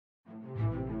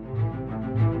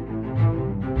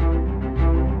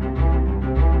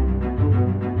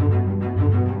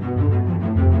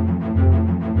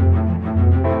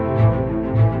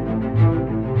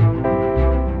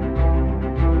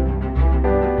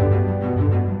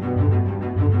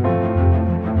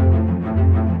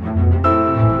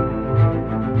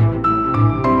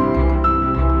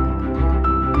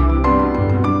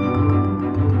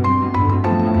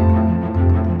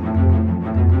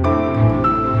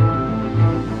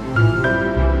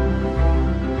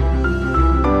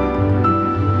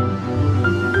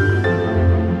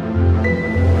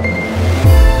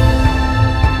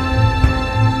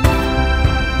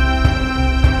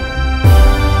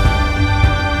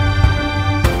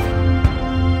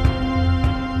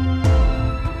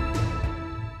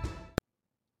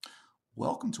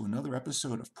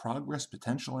episode of Progress,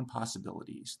 Potential, and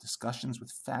Possibilities, discussions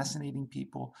with fascinating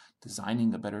people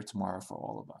designing a better tomorrow for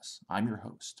all of us. I'm your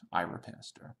host, Ira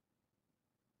Pastor.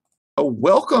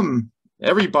 Welcome,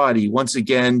 everybody, once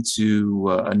again to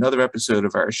another episode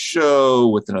of our show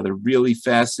with another really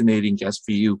fascinating guest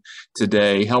for you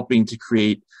today, helping to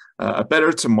create a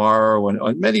better tomorrow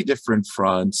on many different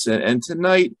fronts. And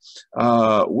tonight,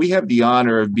 we have the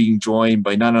honor of being joined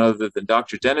by none other than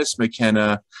Dr. Dennis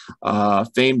McKenna,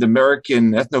 famed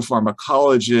American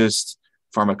ethnopharmacologist,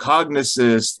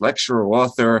 pharmacognosist, lecturer,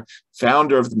 author,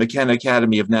 founder of the McKenna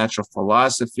Academy of Natural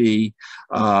Philosophy.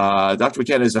 Dr.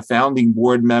 McKenna is a founding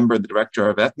board member, the director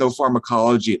of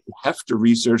ethnopharmacology at the Heffter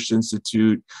Research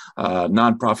Institute, a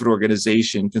nonprofit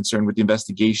organization concerned with the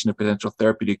investigation of potential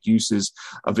therapeutic uses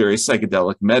of various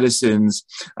psychedelic medicines.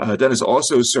 Dennis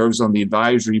also serves on the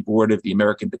advisory board of the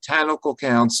American Botanical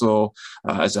Council,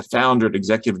 as a founder and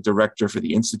executive director for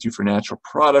the Institute for Natural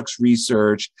Products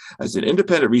Research, as an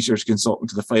independent research consultant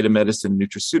to the Phytomedicine and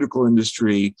Nutraceutical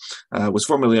Industry, was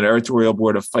formerly on the Editorial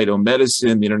Board of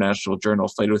Phytomedicine, the International Journal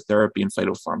of Phytotherapy and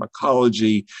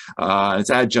Phytopharmacology, and is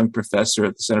adjunct professor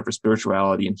at the Center for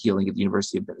Spirituality and Healing at the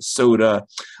University of Minnesota.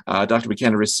 Dr.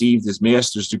 McKenna received his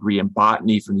master's degree in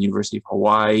botany from the University of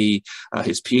Hawaii,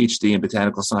 his Ph.D. in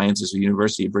Botanical Sciences at the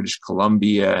University of British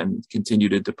Columbia, and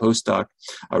continued into post-doc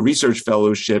research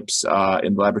fellowships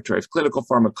in the Laboratory of Clinical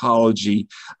Pharmacology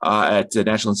at the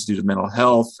National Institute of Mental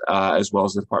Health, as well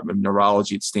as the Department of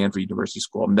Neurology at Stanford University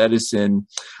School of Medicine.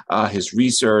 His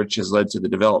research has led to the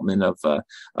development of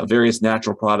various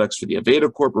natural products for the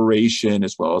Aveda Corporation,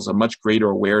 as well as a much greater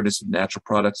awareness of natural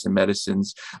products and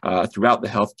medicines throughout the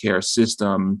healthcare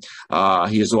system.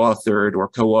 He has authored or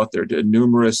co-authored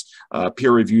numerous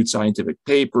peer-reviewed scientific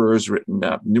papers, written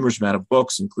numerous amount of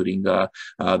books, including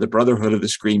The Brotherhood of the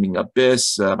Screaming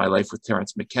Abyss, My Life with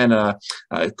Terence McKenna,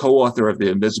 co-author of The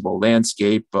Invisible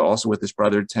Landscape, also with his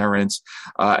brother Terence,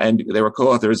 and they were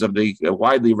co-authors of the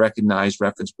widely recognized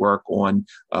reference work on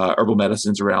herbal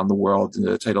medicines around the world, in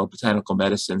the title of Botanical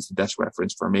Medicines, the best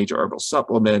reference for major herbal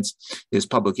supplements. His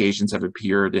publications have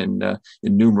appeared in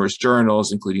numerous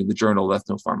journals, including the Journal of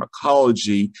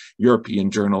Ethnopharmacology,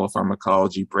 European Journal of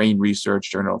Pharmacology, Brain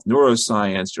Research, Journal of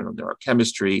Neuroscience, Journal of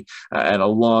Neurochemistry, and a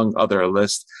long other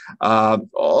list.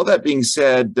 All that being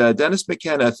said, Dennis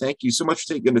McKenna, thank you so much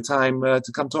for taking the time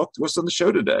to come talk to us on the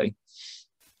show today.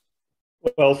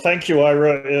 Well, thank you,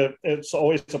 Ira. It's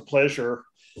always a pleasure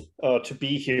to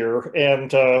be here.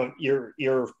 And your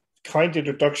kind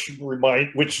introduction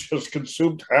which has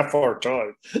consumed half our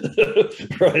time,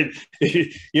 right?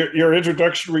 Your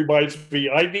introduction reminds me,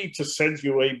 I need to send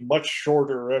you a much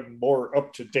shorter and more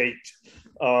up-to-date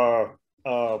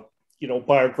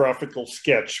biographical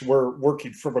sketch. We're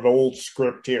working from an old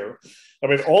script here. I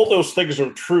mean, all those things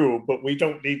are true, but we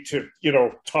don't need to,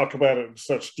 talk about it in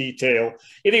such detail.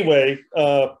 Anyway,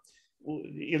 I'm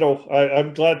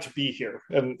glad to be here,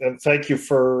 and thank you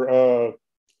for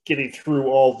getting through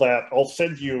all that. I'll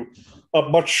send you a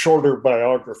much shorter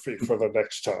biography for the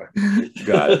next time.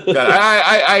 Got it.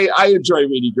 I enjoy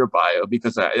reading your bio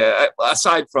because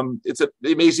aside from it's an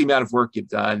amazing amount of work you've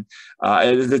done,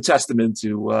 it is a testament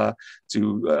to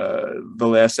the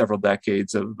last several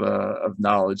decades of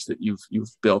knowledge that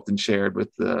you've built and shared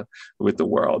with the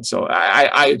world. So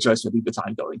I enjoy spending the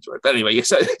time going through it. But anyway,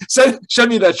 send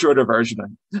me that shorter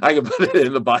version. I can put it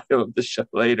in the bio of the show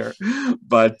later.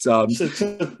 But it's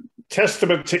a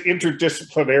testament to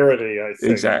interdisciplinarity, I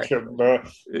think, exactly. And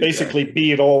basically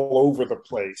being all over the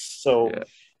place. So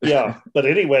yeah. But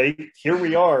anyway, here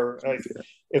we are.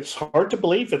 It's hard to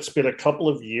believe it's been a couple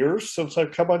of years since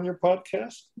I've come on your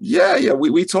podcast. Yeah.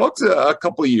 We talked a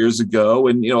couple of years ago,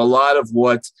 and a lot of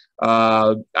what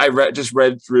I just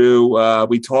read through,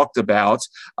 we talked about.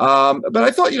 But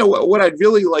I thought, what I'd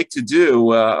really like to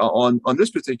do on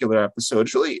this particular episode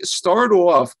is really start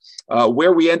off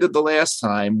where we ended the last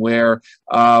time, where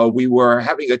we were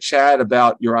having a chat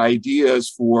about your ideas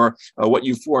for what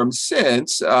you formed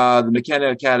since the McKenna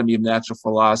Academy of Natural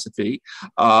Philosophy.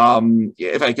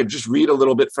 If I could just read a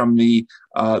little bit from the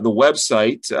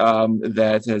website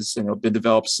that has been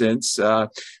developed since.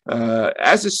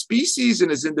 As a species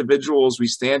and as individuals, we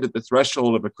stand at the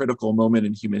threshold of a critical moment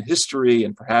in human history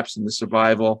and perhaps in the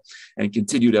survival and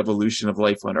continued evolution of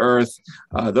life on Earth.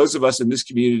 Those of us in this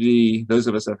community, those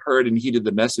of us who have heard and heeded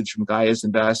the message from Gaia's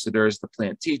ambassadors, the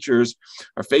plant teachers,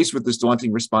 are faced with this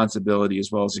daunting responsibility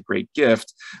as well as a great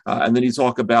gift. And then you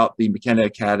talk about the McKenna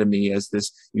Academy as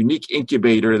this unique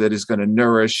incubator that is going to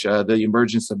nourish the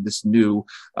emergence of this new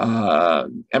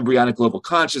embryonic global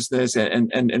consciousness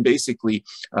and basically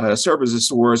serve as a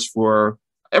source for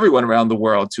everyone around the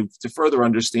world to further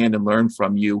understand and learn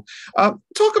from you.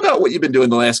 Talk about what you've been doing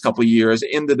the last couple of years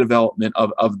in the development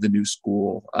of the new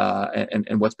school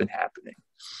and what's been happening.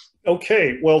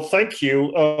 Okay, well, thank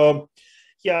you.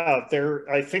 Yeah,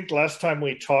 I think last time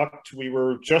we talked, we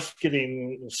were just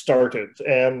getting started,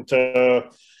 and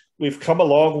we've come a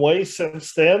long way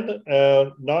since then,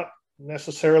 not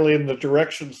necessarily in the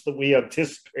directions that we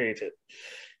anticipated,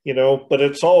 but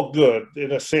it's all good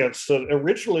in a sense. That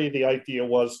originally the idea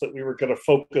was that we were going to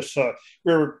focus on,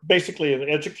 we were basically an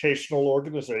educational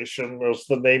organization, as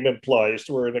the name implies.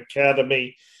 We're an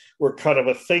academy, we're kind of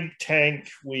a think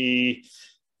tank. We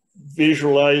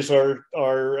visualize our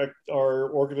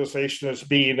organization as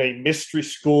being a mystery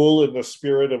school in the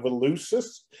spirit of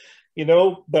Eleusis,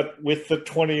 but with the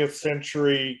 20th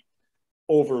century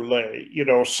overlay,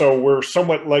 so we're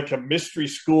somewhat like a mystery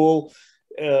school,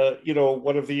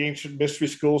 one of the ancient mystery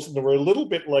schools, and we're a little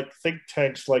bit like think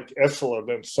tanks like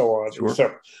Esalen and so on, Sure.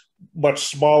 Except much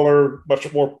smaller,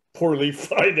 much more poorly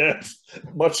financed,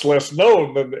 much less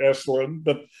known than Esalen,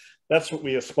 but that's what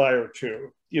we aspire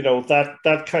to,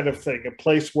 that kind of thing, a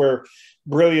place where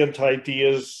brilliant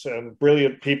ideas and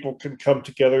brilliant people can come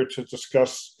together to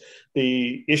discuss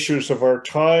the issues of our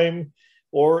time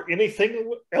or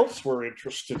anything else we're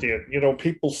interested in.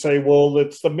 People say, well,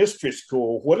 it's the mystery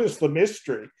school. What is the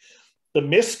mystery? The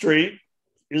mystery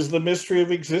is the mystery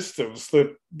of existence,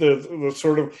 the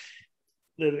sort of,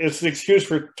 it's an excuse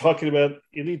for talking about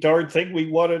any darn thing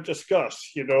we want to discuss,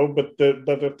 but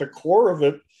at the core of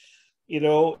it,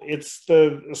 it's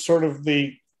the sort of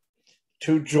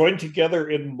to join together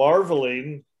in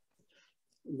marveling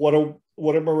what a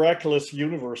miraculous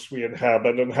universe we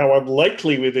inhabit and how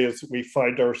unlikely it is we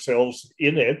find ourselves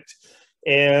in it,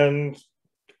 and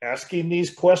asking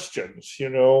these questions,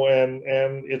 and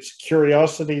it's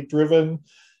curiosity driven,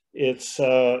 it's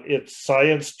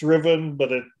science driven,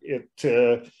 but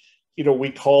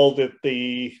we called it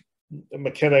the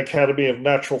McKenna Academy of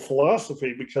Natural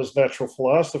Philosophy because natural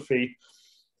philosophy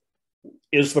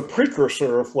is the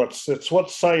precursor of it's what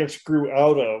science grew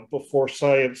out of before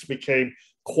science became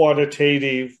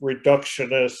quantitative,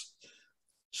 reductionist,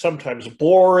 sometimes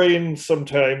boring,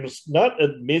 sometimes not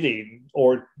admitting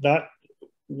or not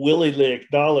willingly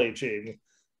acknowledging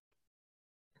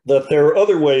that there are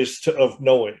other ways of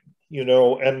knowing,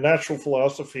 and natural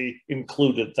philosophy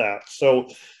included that. So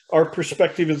our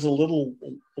perspective is a little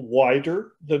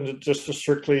wider than just a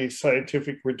strictly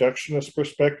scientific reductionist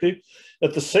perspective.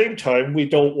 At the same time, we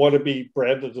don't want to be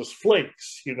branded as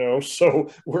flakes, so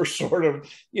we're sort of,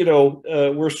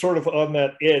 on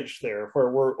that edge there where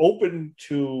we're open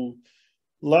to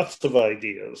lots of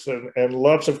ideas and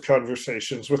lots of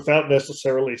conversations without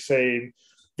necessarily saying,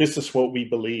 this is what we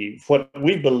believe. What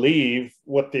we believe,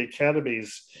 what the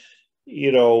Academy's,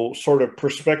 sort of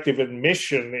perspective and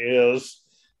mission is,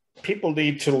 people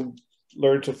need to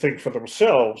learn to think for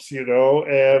themselves,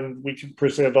 and we can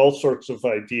present all sorts of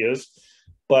ideas,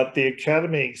 but the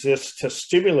Academy exists to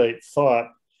stimulate thought,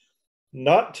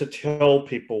 not to tell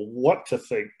people what to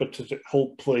think, but to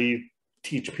hopefully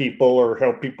teach people or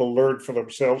help people learn for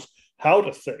themselves how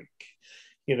to think,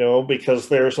 because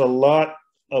there's a lot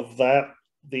of that,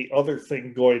 the other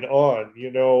thing going on,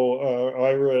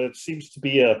 Ira, it seems to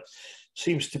be a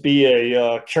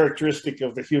characteristic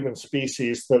of the human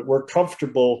species that we're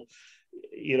comfortable,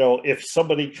 if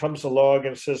somebody comes along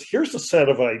and says, here's a set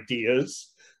of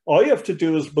ideas, all you have to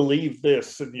do is believe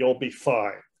this and you'll be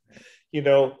fine,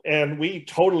 and we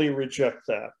totally reject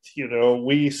that.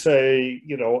 We say,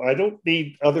 I don't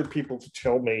need other people to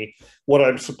tell me what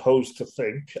I'm supposed to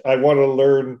think. I want to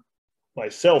learn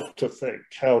myself to think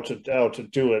how to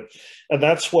do it. And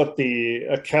that's what the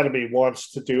Academy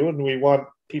wants to do. And we want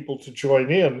people to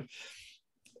join in.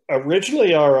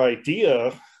 Originally, our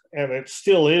idea, and it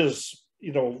still is,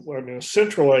 a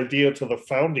central idea to the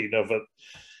founding of it,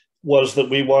 was that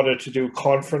we wanted to do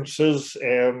conferences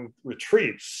and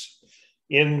retreats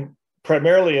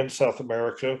primarily in South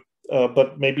America,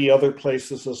 but maybe other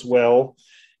places as well.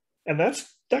 And that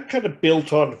kind of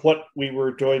built on what we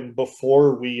were doing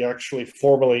before we actually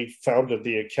formally founded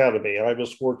the Academy. I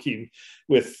was working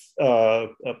with a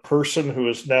person who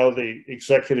is now the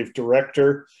executive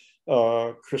director,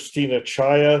 Christina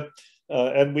Chaya,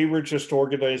 and we were just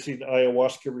organizing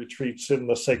ayahuasca retreats in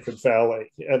the Sacred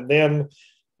Valley. And then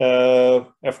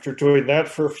after doing that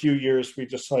for a few years, we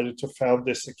decided to found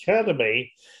this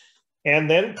Academy. And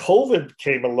then COVID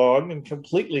came along and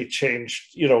completely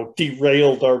changed,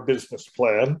 derailed our business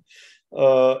plan,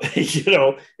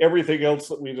 everything else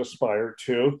that we'd aspired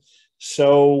to.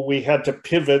 So we had to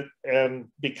pivot and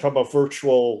become a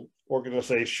virtual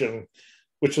organization,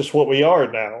 which is what we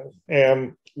are now.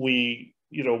 And we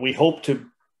we hope to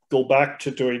go back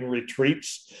to doing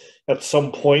retreats at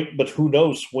some point, but who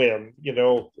knows when, I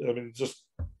mean, just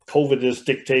COVID is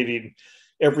dictating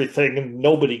everything and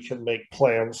nobody can make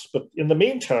plans. But in the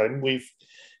meantime,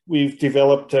 we've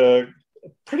developed a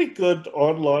pretty good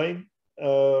online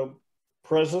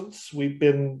presence. We've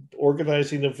been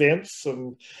organizing events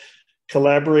and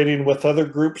collaborating with other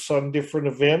groups on different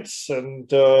events.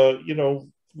 And,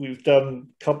 we've done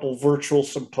a couple virtual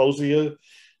symposia.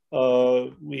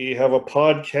 We have a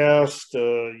podcast.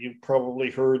 You've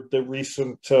probably heard the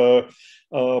recent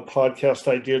podcast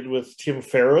I did with Tim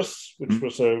Ferriss, which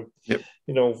was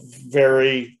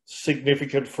very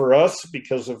significant for us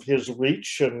because of his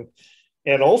reach,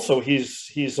 and also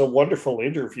he's a wonderful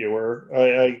interviewer.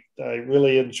 I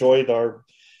really enjoyed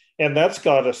and that's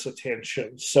got us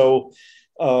attention. So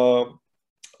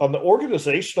on the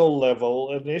organizational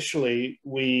level, initially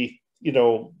we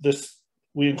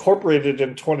incorporated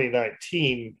in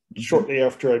 2019, shortly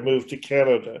after I moved to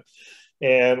Canada,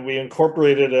 and we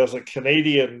incorporated as a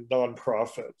Canadian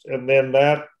nonprofit. And then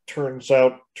that turned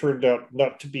out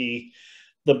not to be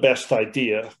the best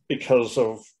idea because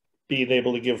of being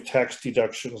able to give tax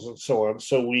deductions and so on.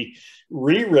 So we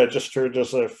re-registered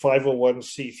as a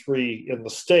 501c3 in the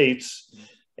States,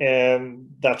 and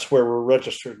that's where we're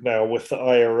registered now with the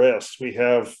IRS. We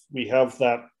have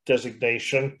that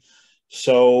designation,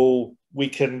 so we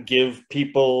can give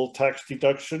people tax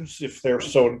deductions if they're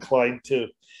so inclined to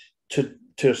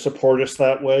support us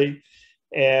that way.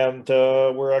 And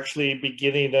we're actually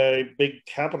beginning a big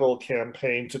capital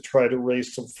campaign to try to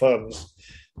raise some funds,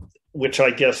 which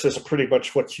I guess is pretty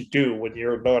much what you do when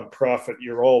you're a nonprofit.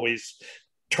 You're always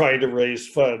trying to raise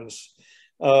funds.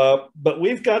 But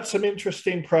we've got some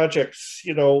interesting projects,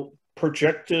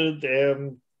 projected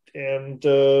and in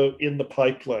the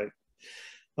pipeline,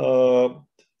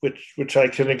 which I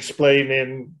can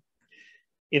explain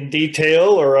in detail,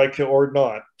 or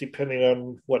not, depending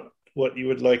on what you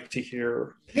would like to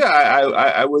hear. Yeah,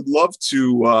 I would love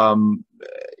to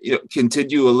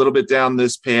continue a little bit down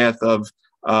this path of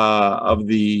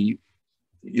the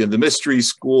mystery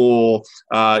school.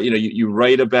 You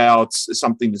write about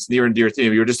something that's near and dear to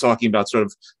you. You were just talking about sort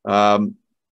of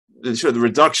the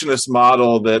reductionist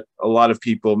model that a lot of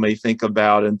people may think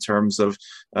about in terms of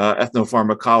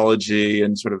ethnopharmacology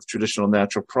and sort of traditional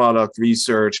natural product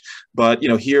research. But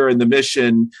here in the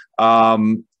mission,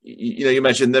 you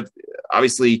mentioned that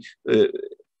obviously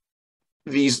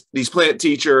these plant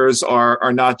teachers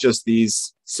are not just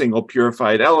these single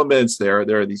purified elements. There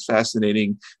are these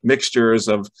fascinating mixtures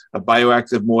of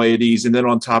bioactive moieties. And then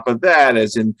on top of that,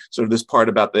 as in sort of this part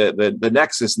about the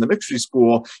nexus in the mixture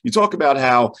school, you talk about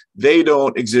how they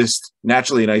don't exist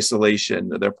naturally in isolation.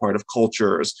 They're part of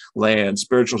cultures, land,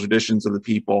 spiritual traditions of the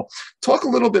people. Talk a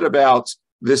little bit about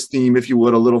this theme, if you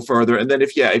would, a little further. And then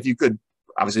if you could,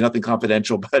 obviously nothing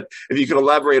confidential, but if you could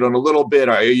elaborate on a little bit,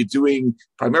 are you doing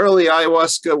primarily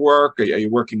ayahuasca work? Are you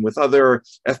working with other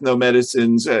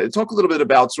ethnomedicines? Talk a little bit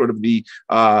about sort of the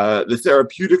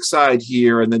therapeutic side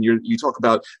here, and then you talk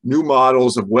about new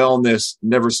models of wellness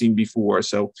never seen before.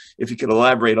 So if you could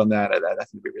elaborate on that, I think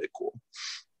would be really cool.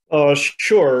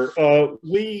 Sure.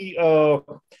 We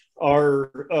are,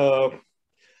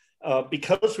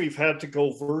 because we've had to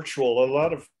go virtual, a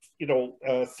lot of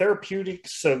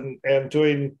therapeutics and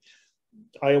doing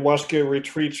ayahuasca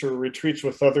retreats or retreats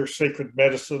with other sacred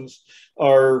medicines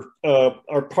are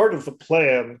part of the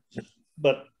plan,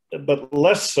 but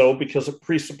less so because it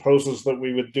presupposes that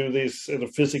we would do these in a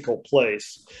physical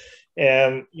place.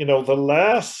 And the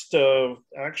last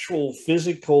actual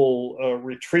physical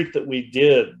retreat that we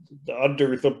did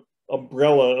under the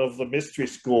umbrella of the mystery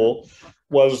school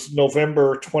was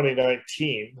November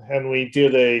 2019, and we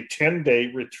did a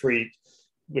 10-day retreat,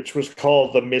 which was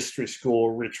called the Mystery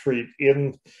School Retreat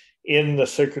in the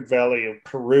Sacred Valley of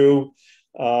Peru,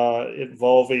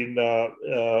 involving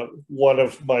one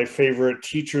of my favorite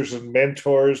teachers and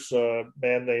mentors, a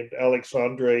man named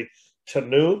Alexandre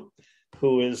Tanu,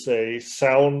 who is a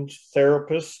sound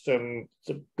therapist and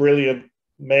a brilliant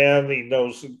man. He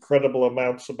knows incredible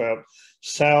amounts about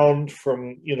sound,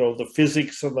 from the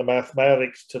physics and the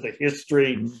mathematics to the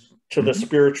history to the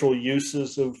spiritual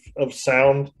uses of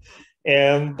sound.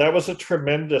 And that was a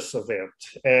tremendous event,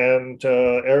 and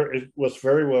it was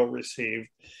very well received.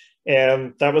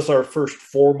 And that was our first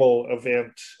formal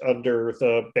event under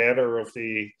the banner of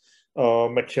the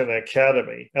McKenna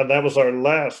Academy, and that was our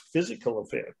last physical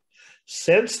event.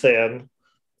 Since then,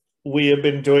 we have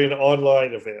been doing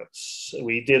online events.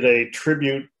 We did a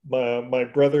tribute. My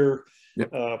brother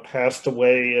passed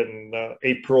away in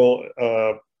April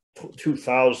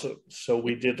 2000. So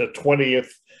we did a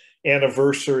 20th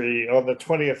anniversary, on the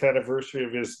 20th anniversary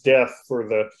of his death, for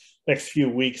the next few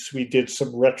weeks, we did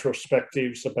some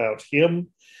retrospectives about him,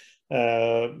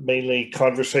 mainly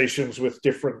conversations with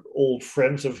different old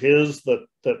friends of his that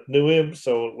knew him.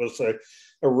 So it was a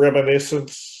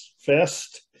reminiscence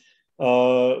fest.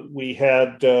 We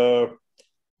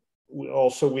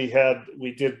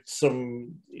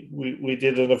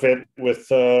did an event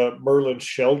with Merlin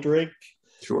Sheldrake,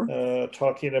 sure,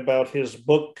 talking about his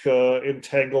book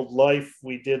Entangled Life.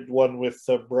 We did one with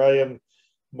Brian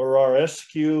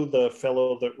Murarescu, the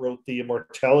fellow that wrote The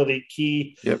Immortality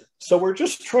Key. Yep. So we're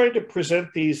just trying to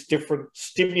present these different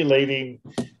stimulating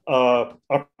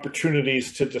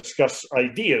opportunities to discuss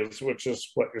ideas, which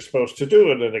is what you're supposed to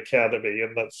do in an academy,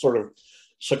 and that sort of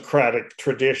Socratic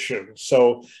tradition.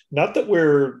 So not that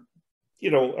we're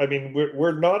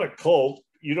not a cult.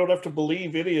 You don't have to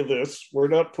believe any of this. We're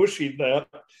not pushing that.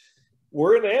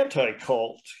 We're an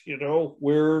anti-cult.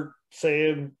 We're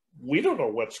saying, we don't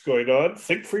know what's going on.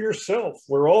 Think for yourself.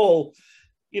 We're all,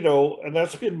 and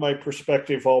that's been my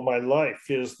perspective all my life,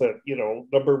 is that,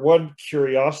 number one,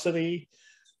 curiosity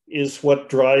is what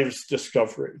drives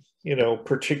discovery,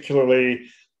 particularly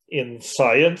in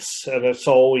science. And it's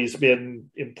always been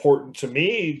important to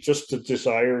me, just a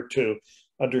desire to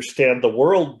understand the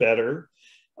world better.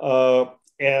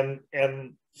 And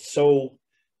so,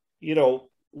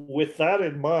 with that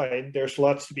in mind, there's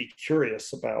lots to be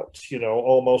curious about,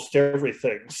 almost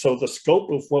everything. So the scope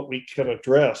of what we can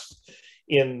address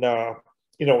in the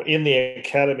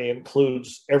academy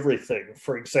includes everything.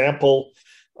 For example,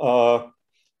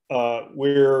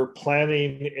 we're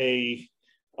planning a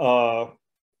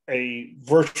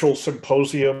virtual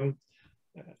symposium,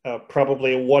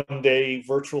 probably a one-day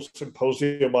virtual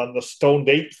symposium on the stoned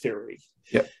ape theory,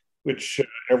 yep, which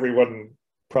everyone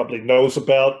probably knows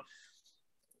about.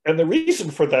 And the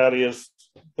reason for that is,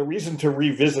 the reason to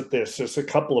revisit this is a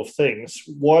couple of things.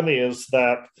 One is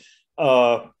that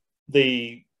my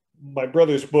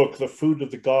brother's book, The Food of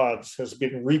the Gods, has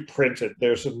been reprinted.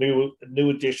 There's a new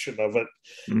edition of it,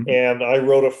 and I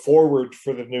wrote a foreword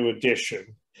for the new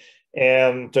edition.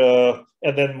 And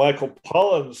then Michael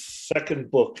Pollan's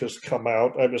second book has come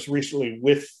out. I was recently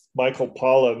with Michael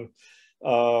Pollan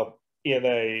in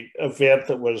an event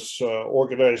that was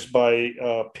organized by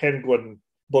Penguin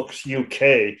Books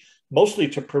UK, mostly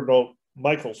to promote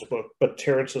Michael's book, but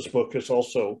Terence's book is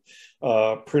also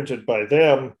printed by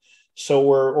them. So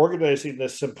we're organizing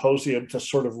this symposium to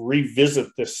sort of revisit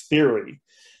this theory,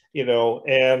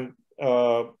 and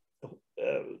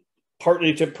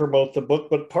partly to promote the book,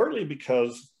 but partly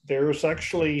because there's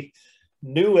actually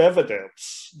new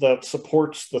evidence that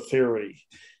supports the theory.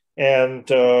 And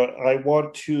I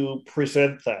want to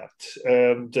present that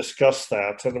and discuss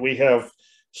that. And we have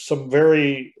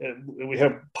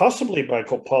possibly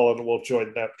Michael Pollan will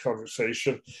join that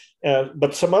conversation,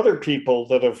 but some other people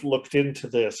that have looked into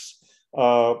this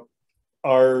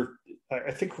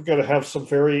I think we're going to have some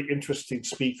very interesting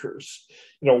speakers.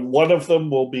 One of them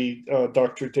will be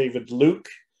Dr. David Luke,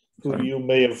 who you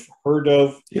may have heard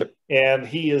of. Yep. And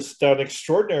he has done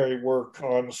extraordinary work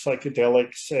on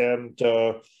psychedelics and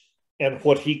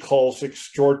what he calls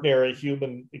extraordinary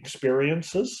human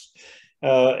experiences.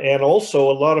 And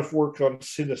also a lot of work on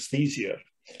synesthesia.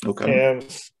 Okay. And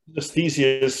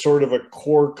synesthesia is sort of a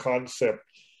core concept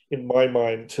in my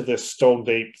mind to this stoned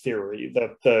ape theory,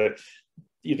 that the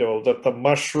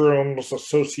mushrooms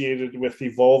associated with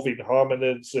evolving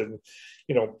hominids and,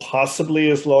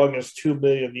 possibly as long as 2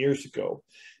 million years ago,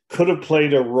 could have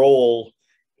played a role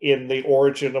in the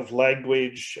origin of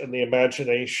language and the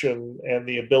imagination and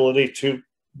the ability to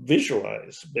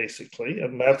visualize, basically.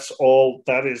 And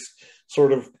that is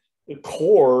sort of the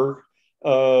core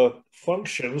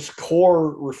functions,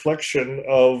 core reflection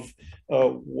of,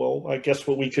 I guess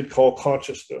what we could call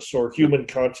consciousness or human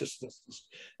consciousness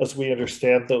as we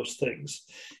understand those things.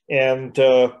 And,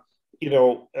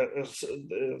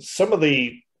 some of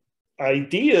the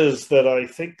ideas that I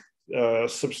think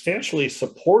substantially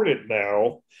support it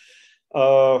now,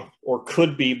 or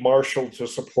could be marshaled to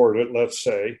support it, let's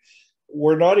say,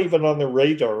 were not even on the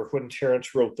radar when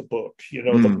Terence wrote the book.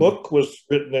 The book was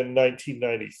written in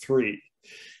 1993.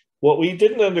 What we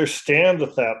didn't understand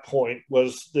at that point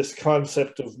was this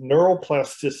concept of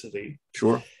neuroplasticity,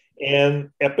 sure, and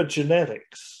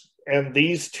epigenetics. And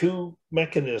these two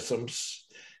mechanisms,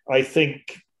 I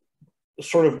think,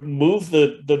 sort of move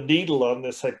the needle on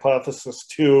this hypothesis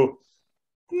to,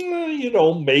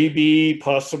 maybe,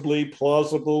 possibly,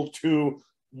 plausible to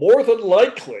more than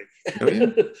likely. Oh, yeah.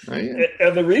 Oh, yeah.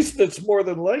 And the reason it's more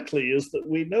than likely is that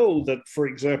we know that, for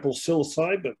example,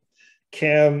 psilocybin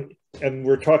can, and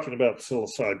we're talking about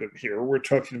psilocybin here, we're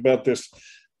talking about this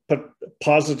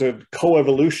posited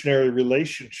coevolutionary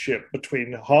relationship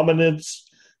between hominids,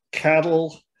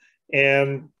 cattle,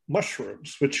 and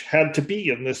mushrooms, which had to be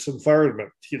in this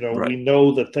environment. Right. We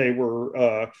know that they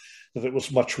were that it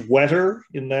was much wetter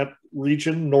in that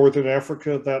region, northern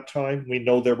Africa at that time. We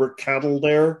know there were cattle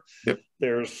there. Yep.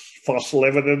 There's fossil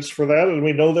evidence for that, and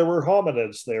we know there were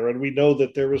hominids there, and we know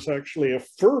that there was actually a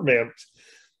ferment.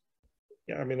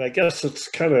 I mean, I guess it's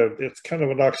kind of an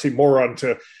oxymoron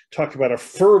to talk about a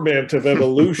ferment of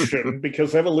evolution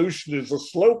because evolution is a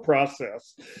slow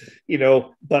process,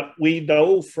 but we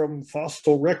know from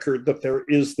fossil record that there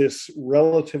is this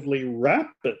relatively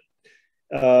rapid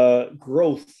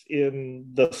growth in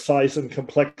the size and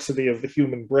complexity of the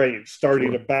human brain,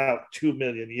 starting about 2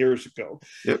 million years ago.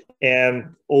 Yep.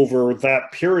 And over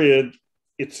that period,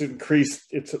 it's increased,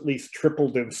 it's at least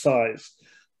tripled in size.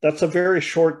 That's a very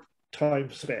short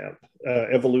time span,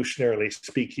 evolutionarily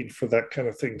speaking, for that kind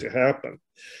of thing to happen.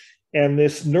 And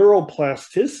this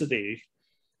neuroplasticity,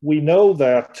 we know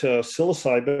that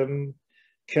psilocybin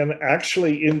can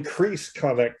actually increase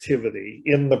connectivity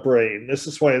in the brain. This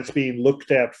is why it's being looked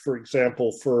at, for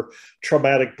example, for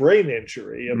traumatic brain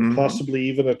injury and possibly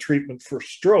even a treatment for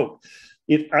stroke.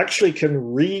 It actually can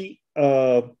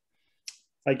rewire,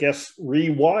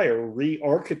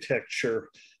 re-architecture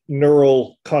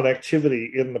neural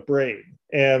connectivity in the brain.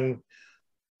 And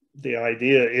the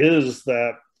idea is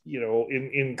that,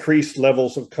 increased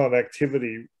levels of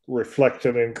connectivity reflect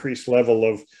an increased level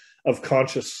of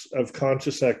conscious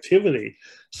activity.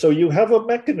 So you have a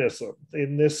mechanism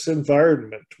in this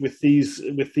environment with these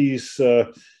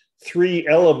three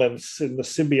elements in the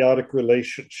symbiotic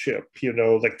relationship,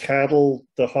 the cattle,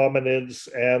 the hominids,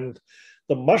 and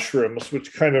the mushrooms,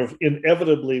 which kind of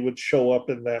inevitably would show up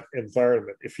in that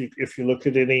environment. If you look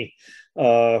at any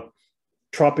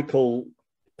tropical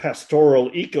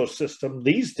pastoral ecosystem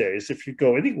these days, if you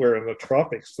go anywhere in the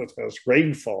tropics that has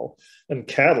rainfall and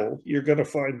cattle, you're going to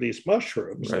find these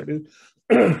mushrooms. Right.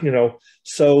 I mean,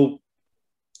 so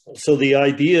the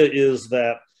idea is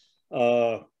that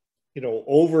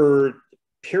over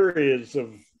periods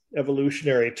of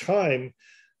evolutionary time,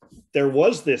 there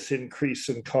was this increase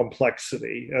in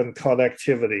complexity and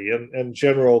connectivity and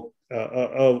general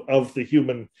of the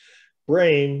human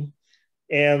brain.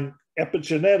 And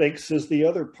epigenetics is the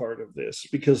other part of this,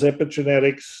 because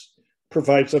epigenetics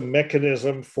provides a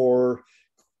mechanism for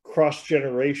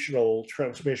cross-generational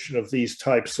transmission of these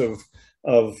types of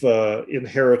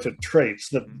inherited traits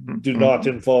that do not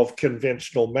involve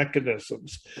conventional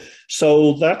mechanisms.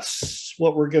 So that's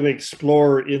what we're going to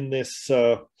explore in this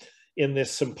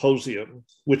symposium,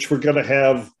 which we're going to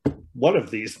have one of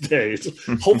these days,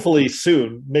 hopefully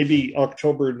soon, maybe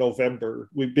October, November.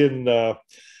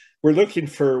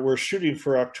 We're shooting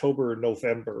for October,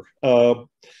 November.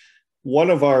 One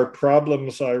of our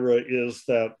problems, Ira, is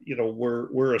that,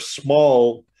 we're a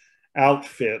small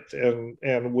outfit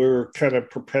and we're kind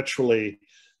of perpetually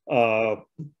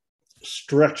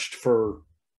stretched for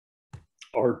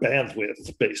our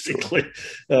bandwidth, basically.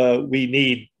 We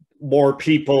need more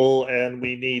people and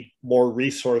we need more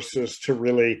resources to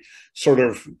really sort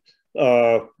of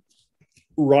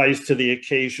rise to the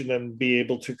occasion and be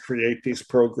able to create these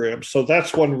programs. So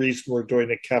that's one reason we're doing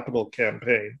a capital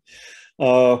campaign,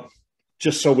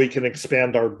 just so we can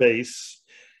expand our base.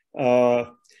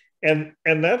 And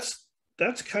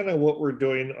that's kind of what we're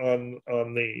doing on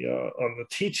the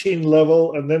teaching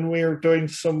level. And then we are doing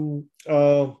some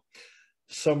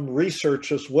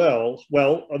research as well.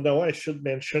 Well, no, I should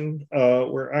mention,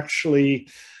 we're actually,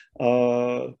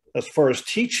 as far as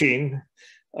teaching,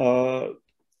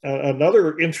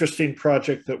 another interesting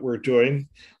project that we're doing,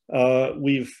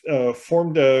 we've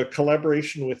formed a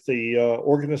collaboration with the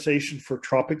Organization for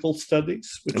Tropical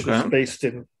Studies, which is based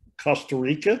in Costa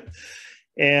Rica.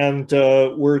 And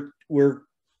we're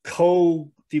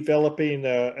co-developing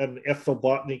an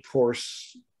ethnobotany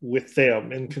course with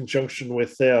them, in conjunction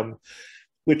with them,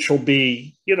 which will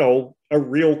be, a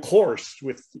real course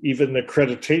with even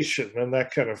accreditation and that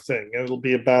kind of thing. And it'll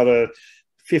be about a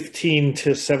 15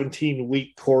 to 17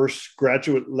 week course,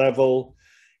 graduate level,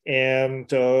 and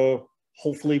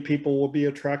hopefully people will be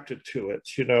attracted to it.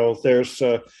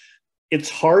 It's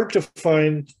hard to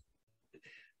find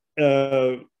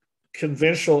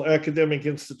conventional academic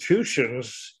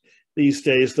institutions these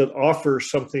days that offer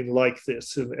something like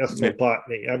this in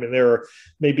ethnobotany. I mean, there are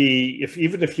maybe,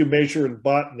 even if you measure in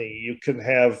botany, you can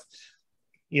have,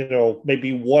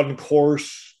 maybe one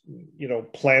course,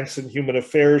 plants and human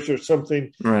affairs or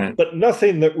something, right, but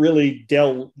nothing that really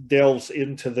delves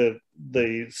into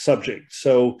the subject.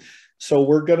 So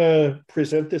we're going to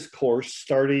present this course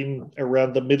starting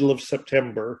around the middle of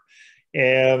September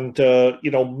And,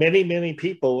 many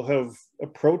people have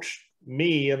approached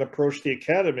me and approached the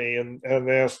academy and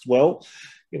asked, well,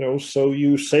 so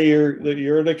you say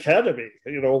you're an academy,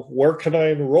 where can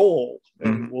I enroll?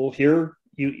 And well, here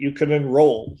you can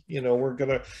enroll, we're going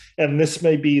to, and this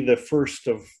may be the first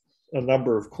of a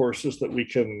number of courses that we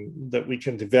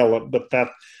can develop, but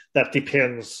that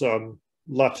depends on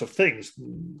lots of things,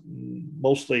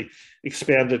 mostly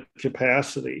expanded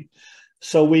capacity.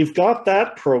 So we've got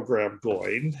that program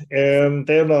going. And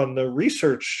then on the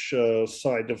research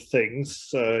side of things,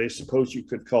 I suppose you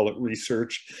could call it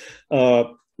research,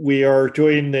 we are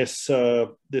doing this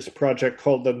project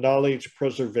called the Knowledge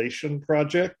Preservation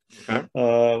Project,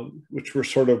 which we're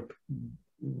sort of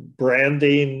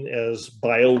branding as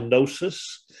Bionosis.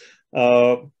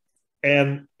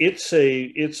 And it's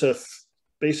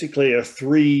basically a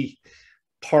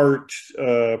 3-part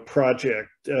project,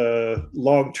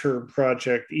 long-term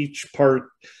project, each part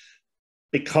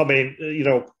becoming,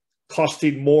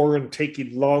 costing more and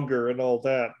taking longer and all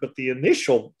that. But the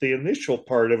initial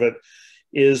part of it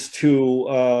is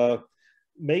to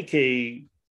make a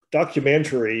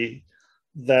documentary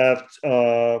that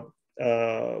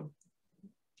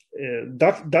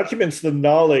documents the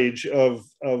knowledge of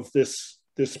this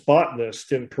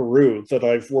botanist in Peru that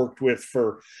I've worked with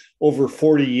for over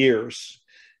 40 years,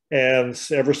 and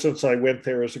ever since I went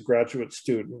there as a graduate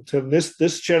student. And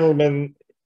this gentleman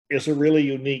is a really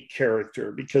unique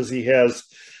character because he has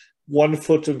 1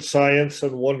 foot in science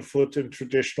and 1 foot in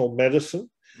traditional medicine.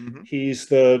 He's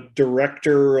the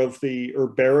director of the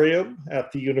herbarium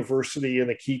at the university in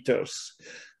Iquitos.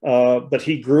 But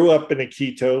he grew up in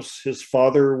Iquitos. His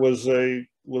father was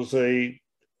a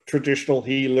traditional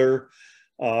healer,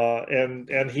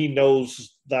 and he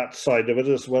knows that side of it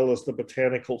as well as the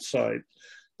botanical side.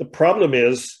 The problem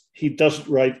is he doesn't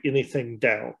write anything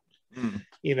down,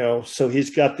 so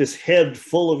he's got this head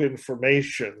full of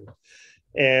information,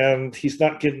 and he's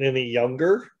not getting any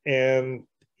younger. And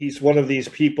he's one of these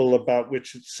people about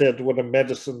which it's said when a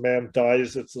medicine man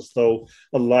dies, it's as though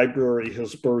a library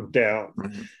has burned down.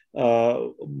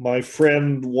 My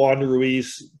friend Juan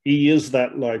Ruiz, he is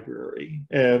that library.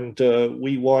 And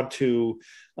we want to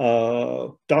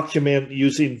document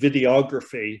using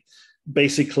videography,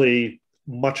 basically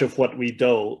much of what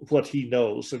he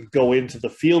knows, and go into the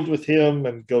field with him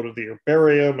and go to the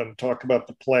herbarium and talk about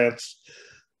the plants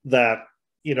that,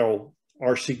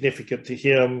 are significant to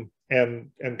him,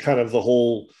 and kind of the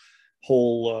whole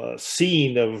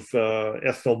scene of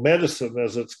ethnomedicine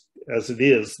as it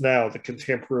is now, the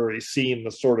contemporary scene,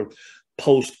 the sort of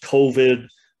post-COVID,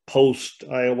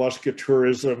 post-ayahuasca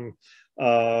tourism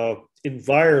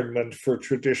environment for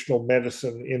traditional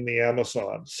medicine in the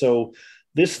Amazon. So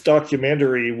this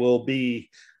documentary will be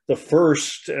the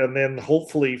first, and then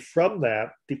hopefully from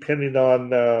that, depending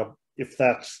on if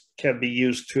that can be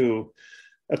used to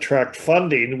attract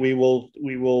funding, we will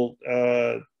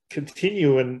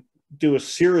continue and do a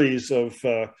series of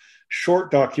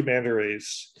short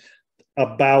documentaries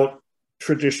about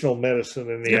traditional medicine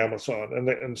in the Amazon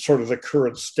and sort of the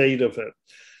current state of it.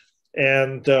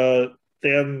 And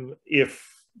then if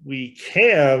we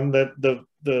can, that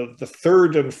the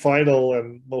third and final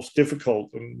and most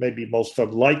difficult and maybe most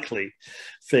unlikely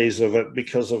phase of it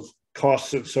because of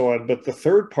costs and so on, but the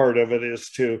third part of it is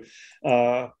to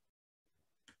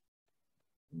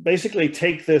basically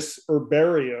take this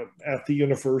herbarium at the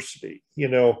university,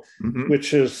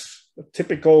 which is a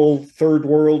typical third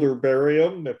world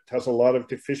herbarium. It has a lot of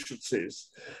deficiencies,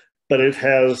 but it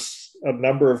has a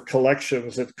number of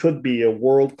collections. It could be a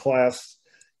world-class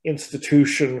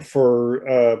institution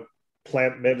for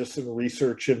plant medicine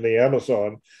research in the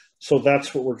Amazon. So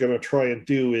that's what we're going to try and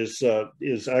do is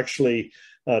actually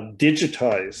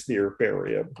digitize the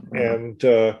herbarium and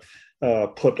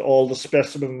put all the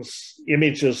specimens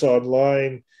images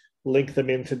online, link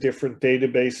them into different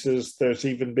databases. There's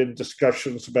even been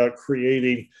discussions about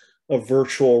creating a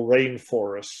virtual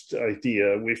rainforest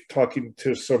idea. We're talking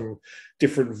to some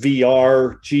different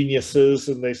VR geniuses,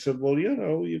 and they said, well,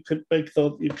 you could make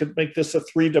this a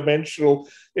 3-dimensional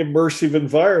immersive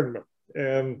environment.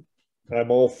 And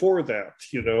I'm all for that.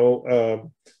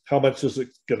 How much is it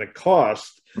going to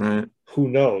cost? Right. Who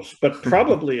knows? But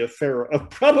probably a fair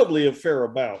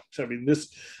amount. I mean,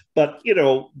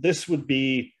 this would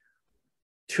be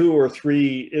 2 or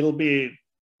 3. It'll be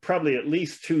probably at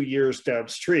least 2 years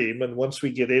downstream, and once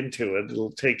we get into it,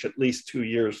 it'll take at least 2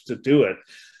 years to do it.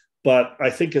 But I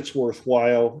think it's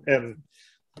worthwhile, and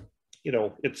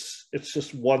it's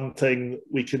just one thing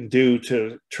we can do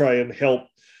to try and help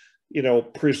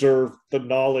preserve the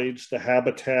knowledge, the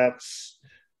habitats,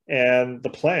 and the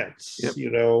plants, Yep.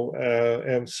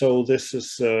 and so this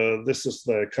is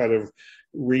the kind of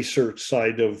research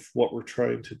side of what we're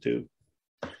trying to do.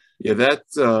 Yeah,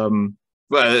 that's well,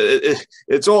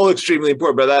 it's all extremely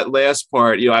important. But that last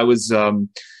part, I was,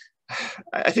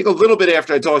 I think a little bit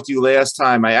after I talked to you last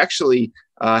time, I actually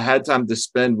had time to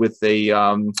spend with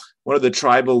one of the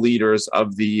tribal leaders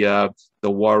of the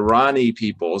Guarani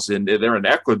peoples, and they're in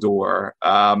Ecuador,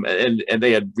 and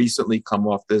they had recently come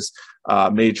off this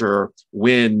major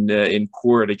win in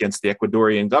court against the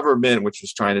Ecuadorian government, which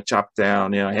was trying to chop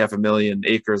down 500,000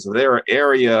 acres of their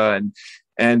area,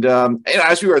 and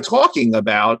as we were talking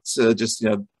about just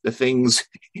the things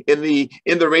in the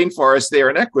rainforest there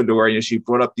in Ecuador, she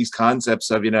brought up these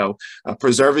concepts of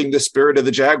preserving the spirit of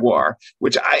the jaguar,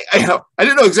 which I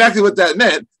didn't know exactly what that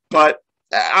meant, but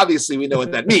obviously we know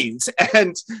what that means.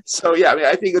 And so yeah, I mean,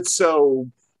 I think it's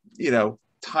so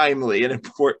timely and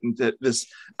important that this,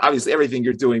 obviously everything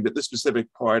you're doing, but this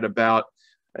specific part about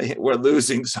we're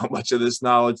losing so much of this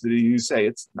knowledge that you say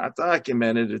it's not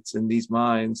documented. It's in these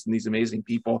minds and these amazing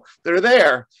people that are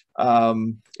there.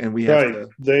 And we have to.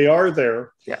 They are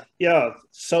there. Yeah. Yeah.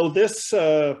 So this,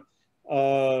 this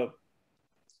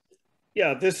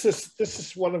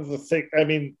is one of the things. I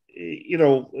mean,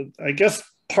 I guess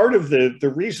part of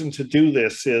the reason to do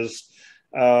this is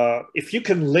if you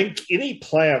can link any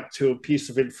plant to a piece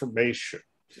of information,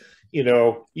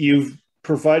 you've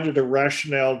provided a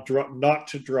rationale not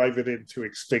to drive it into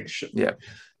extinction. Yeah.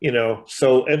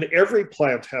 So, and every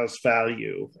plant has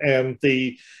value. And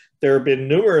there have been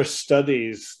numerous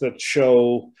studies that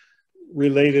show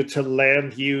related to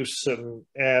land use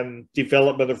and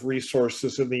development of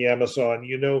resources in the Amazon.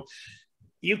 You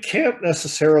can't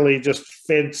necessarily just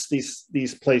fence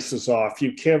these places off.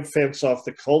 You can't fence off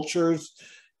the cultures.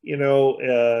 You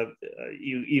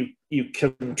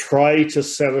can try to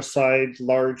set aside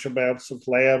large amounts of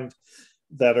land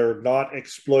that are not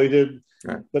exploited,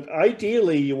 right. But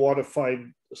ideally you want to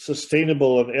find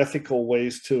sustainable and ethical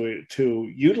ways to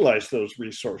utilize those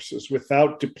resources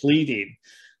without depleting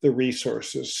the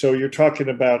resources. So you're talking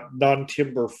about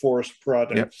non-timber forest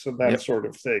products, yep. and that yep. sort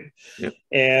of thing. Yep.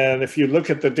 And if you look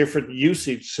at the different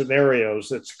usage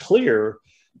scenarios, it's clear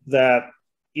that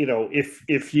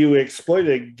if you exploit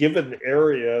a given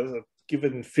area,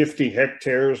 given 50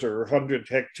 hectares or 100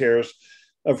 hectares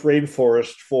of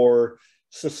rainforest for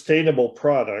sustainable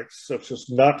products such as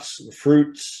nuts and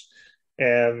fruits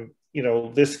and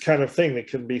this kind of thing that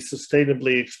can be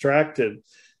sustainably extracted,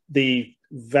 the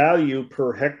value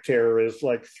per hectare is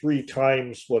like 3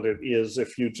 times what it is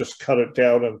if you just cut it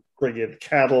down and bring in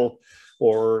cattle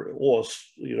or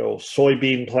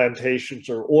soybean plantations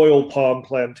or oil palm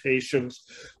plantations,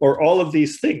 or all of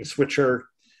these things, which are,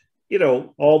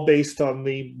 all based on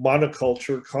the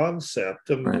monoculture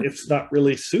concept, and right. It's not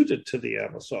really suited to the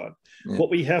Amazon. Yeah. What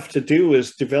we have to do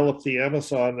is develop the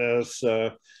Amazon as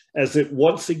it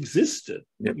once existed.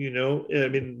 Yep. I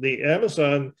mean, the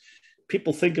Amazon,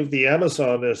 people think of the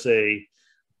Amazon as a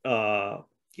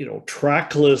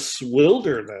trackless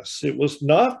wilderness. It was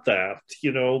not that.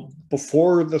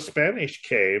 Before the Spanish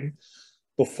came,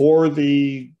 before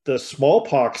the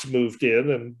smallpox moved in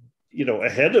and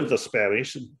ahead of the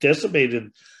Spanish and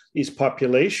decimated these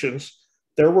populations,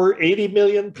 there were 80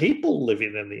 million people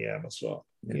living in the Amazon.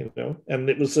 Yeah. And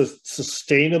it was a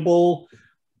sustainable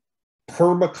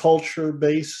permaculture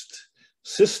based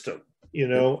system.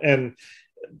 And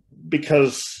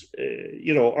because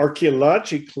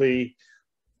archaeologically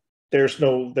there's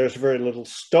very little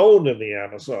stone in the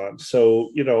Amazon, so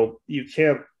you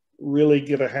can't really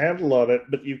get a handle on it,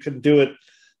 but you can do it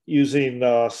using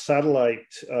satellite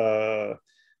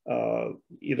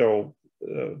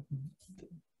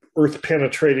earth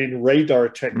penetrating radar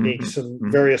techniques, mm-hmm.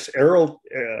 and various aerial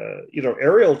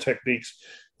techniques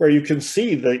where you can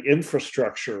see the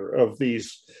infrastructure of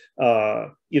these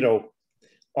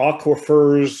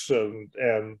aquifers and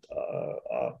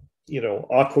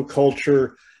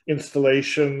aquaculture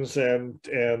installations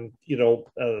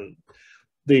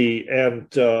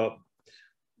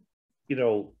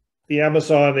the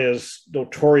Amazon is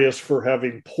notorious for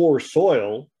having poor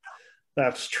soil.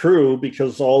 That's true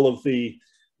because all of the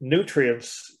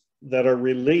nutrients that are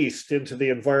released into the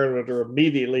environment are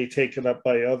immediately taken up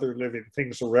by other living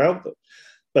things around them.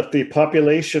 But the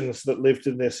populations that lived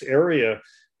in this area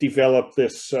developed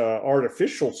this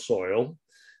artificial soil,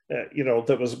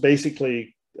 that was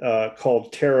basically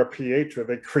called terra pietra.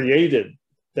 They created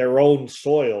their own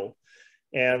soil,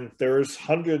 and there's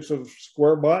hundreds of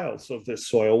square miles of this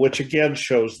soil, which again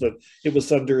shows that it was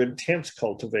under intense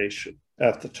cultivation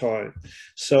at the time.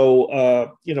 So,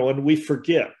 and we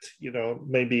forget,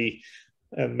 maybe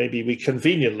and maybe we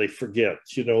conveniently forget,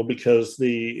 because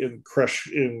the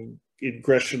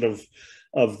ingression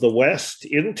of the West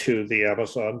into the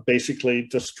Amazon basically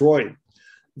destroyed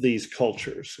these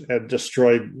cultures and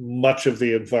destroyed much of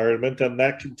the environment, and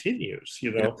that continues.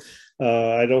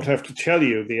 I don't have to tell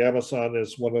you, the Amazon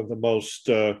is one of the most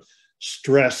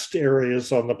stressed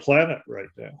areas on the planet right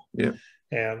now. Yeah.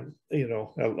 And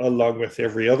along with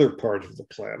every other part of the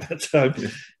planet.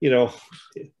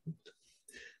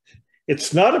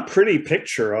 It's not a pretty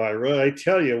picture, Ira. I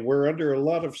tell you, we're under a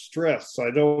lot of stress.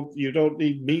 You don't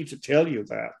need me to tell you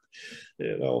that.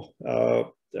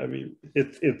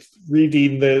 It's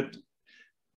reading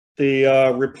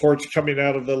the reports coming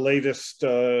out of the latest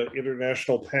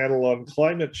international panel on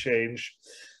climate change.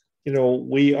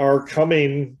 We are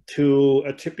coming to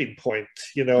a tipping point.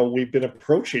 We've been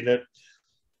approaching it,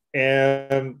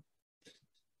 and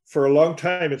for a long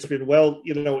time it's been,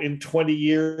 in 20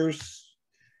 years.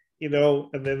 And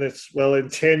then it's, in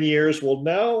 10 years. Well,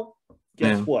 now,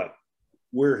 guess what?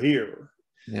 We're here.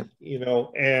 Yep.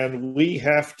 And we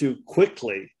have to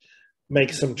quickly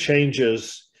make some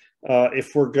changes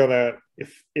if we're gonna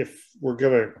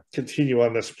continue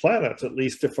on this planet, at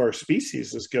least if our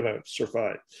species is gonna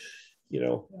survive.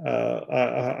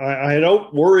 I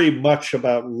don't worry much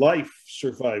about life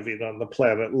surviving on the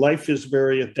planet. Life is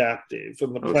very adaptive,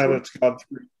 and the planet's gone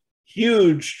through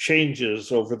huge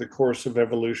changes over the course of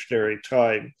evolutionary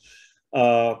time,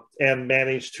 and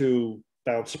managed to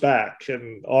bounce back.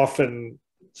 And often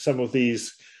some of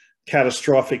these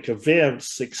catastrophic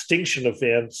events, extinction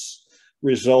events,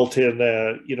 result in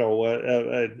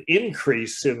an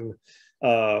increase in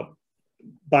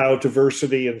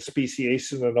biodiversity and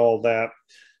speciation and all that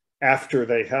after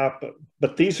they happen.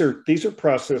 But these are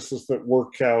processes that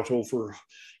work out over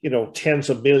tens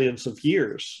of millions of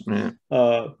years.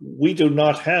 We do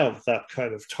not have that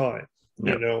kind of time.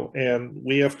 And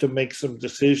we have to make some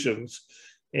decisions,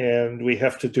 and we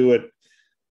have to do it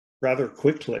rather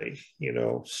quickly.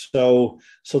 So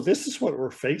this is what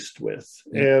we're faced with.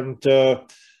 And I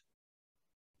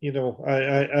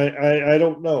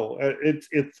don't know.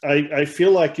 I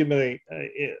feel like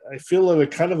I feel in a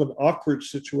kind of an awkward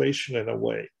situation in a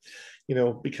way,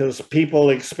 because people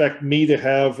expect me to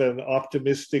have an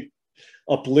optimistic,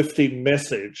 uplifting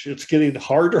message. It's getting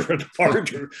harder and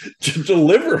harder to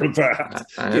deliver that.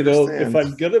 If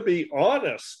I'm going to be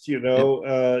honest, you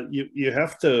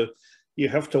have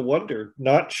to wonder,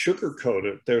 not sugarcoat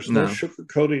it. There's no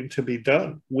sugarcoating to be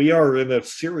done. We are in a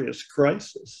serious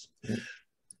crisis.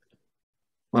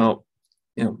 Well,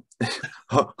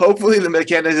 hopefully the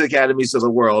McKenna Academies of the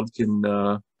world can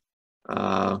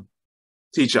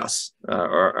teach us.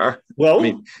 There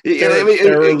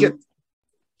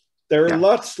are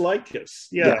lots like us.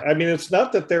 It's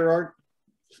not that there aren't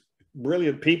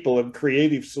brilliant people and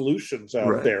creative solutions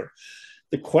out there.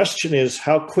 The question is,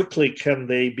 how quickly can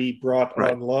they be brought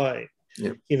online?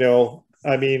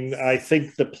 I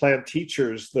think the plant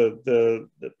teachers, the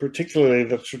particularly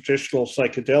the traditional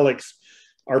psychedelics,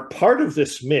 are part of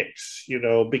this mix,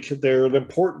 because they're an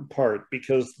important part,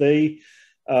 because they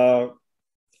are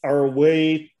a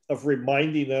way of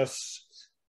reminding us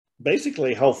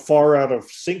basically how far out of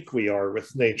sync we are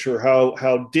with nature,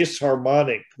 how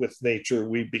disharmonic with nature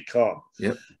we become.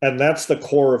 And that's the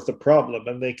core of the problem.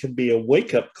 And they can be a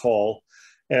wake-up call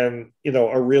and,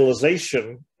 a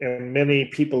realization, and many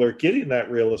people are getting that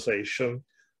realization.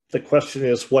 The question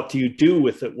is, what do you do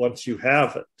with it once you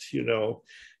have it,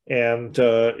 And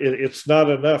it's not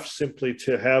enough simply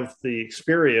to have the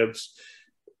experience.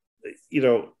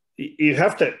 You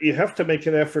have to make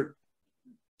an effort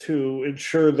to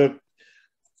ensure that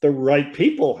the right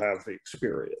people have the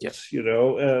experience,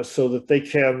 so that they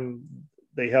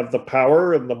have the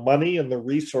power and the money and the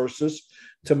resources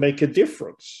to make a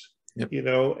difference,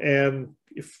 and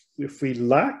if we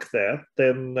lack that,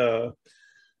 then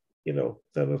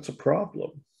it's a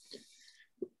problem.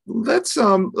 Let's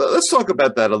talk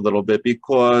about that a little bit,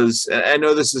 because I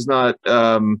know this is not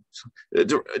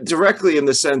directly in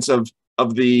the sense of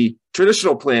the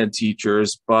traditional plant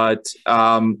teachers, but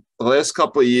the last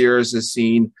couple of years has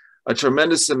seen a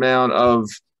tremendous amount of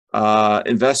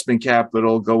investment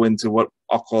capital go into what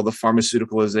I'll call the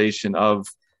pharmaceuticalization of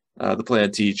the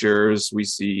plant teachers. We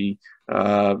see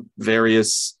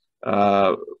various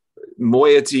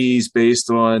moieties based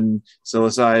on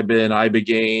psilocybin,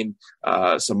 ibogaine,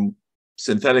 some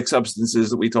synthetic substances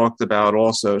that we talked about,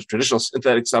 also traditional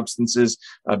synthetic substances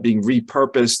being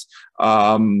repurposed.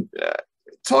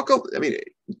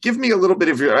 Give me a little bit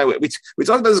of your. We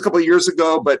talked about this a couple of years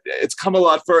ago, but it's come a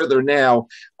lot further now.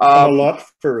 A lot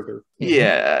further.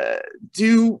 Yeah.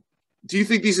 Do you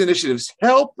think these initiatives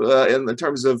help in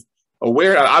terms of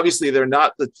aware. Obviously, they're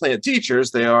not the plant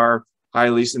teachers. They are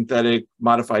highly synthetic,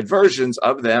 modified versions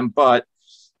of them, but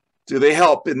do they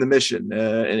help in the mission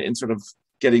in sort of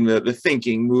getting the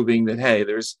thinking moving that, hey,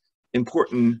 there's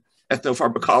important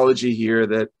ethnopharmacology here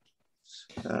that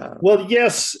well,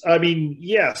 yes. I mean,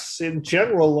 yes. In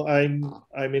general,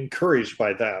 I'm encouraged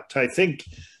by that. I think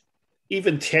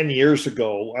even 10 years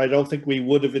ago, I don't think we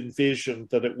would have envisioned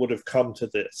that it would have come to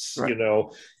this, right. you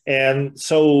know. And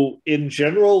so, in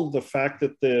general, the fact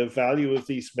that the value of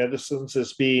these medicines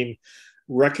is being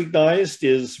recognized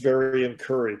is very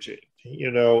encouraging,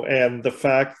 you know. And the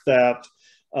fact that,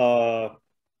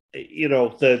 you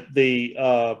know,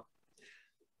 that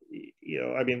you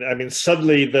know, I mean,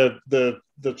 suddenly the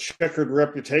checkered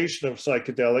reputation of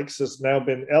psychedelics has now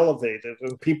been elevated,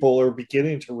 and people are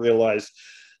beginning to realize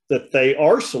that they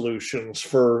are solutions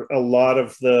for a lot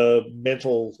of the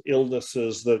mental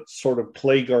illnesses that sort of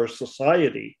plague our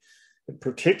society. In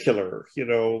particular, you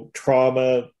know,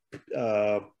 trauma,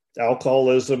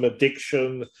 alcoholism,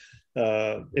 addiction,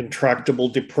 intractable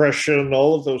depression,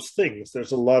 all of those things.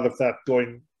 There's a lot of that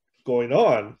going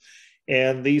on.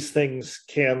 And these things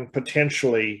can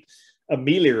potentially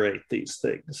ameliorate these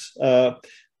things.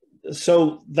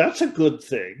 So that's a good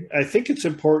thing. I think it's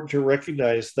important to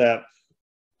recognize that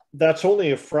that's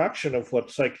only a fraction of what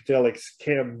psychedelics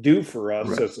can do for us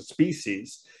right. as a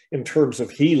species in terms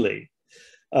of healing.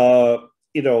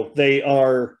 You know, they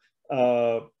are,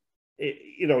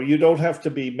 you know, you don't have to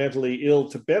be mentally ill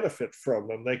to benefit from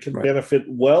them. They can right. benefit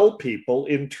well people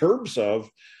in terms of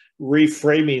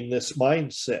reframing this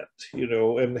mindset, you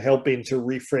know, and helping to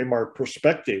reframe our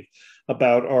perspective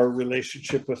about our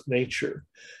relationship with nature.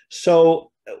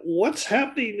 So what's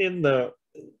happening in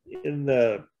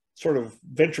the sort of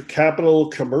venture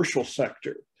capital commercial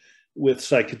sector with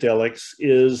psychedelics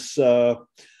is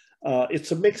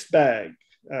it's a mixed bag,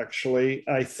 actually.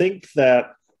 I think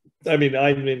that, I mean,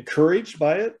 I'm encouraged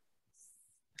by it.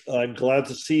 I'm glad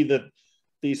to see that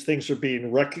these things are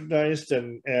being recognized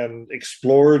and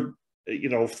explored, you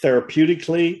know,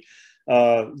 therapeutically.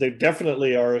 They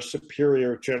definitely are a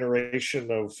superior generation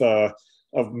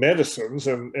of medicines,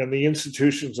 and the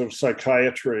institutions of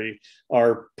psychiatry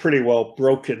are pretty well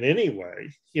broken anyway,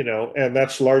 you know, and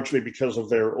that's largely because of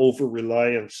their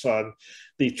over-reliance on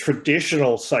the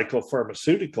traditional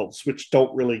psychopharmaceuticals, which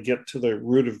don't really get to the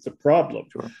root of the problem.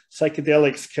 Sure.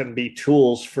 Psychedelics can be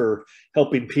tools for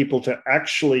helping people to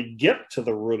actually get to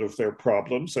the root of their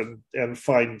problems and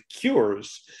find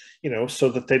cures, you know, so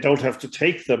that they don't have to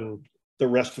take them the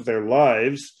rest of their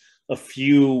lives, a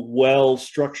few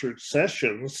well-structured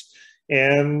sessions,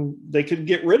 and they can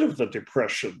get rid of the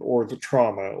depression or the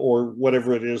trauma or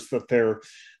whatever it is that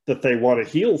they want to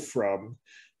heal from.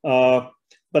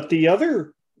 But the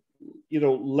other, you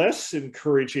know, less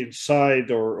encouraging side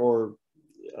or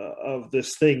of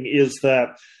this thing is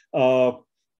that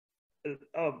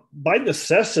by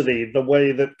necessity, the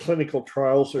way that clinical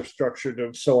trials are structured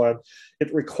and so on,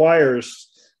 it requires,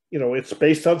 you know, it's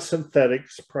based on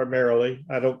synthetics primarily.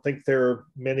 I don't think there are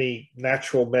many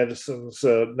natural medicines,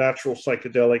 natural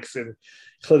psychedelics in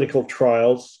clinical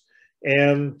trials.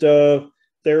 And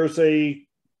there's a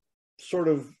sort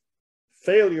of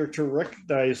failure to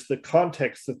recognize the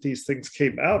context that these things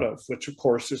came out of, which of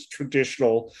course is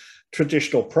traditional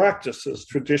practices,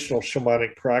 traditional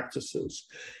shamanic practices.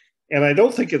 And I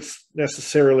don't think it's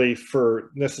necessarily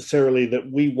that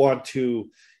we want to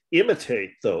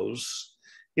imitate those.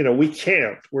 You know, we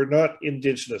can't. We're not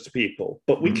indigenous people,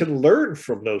 but we can learn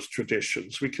from those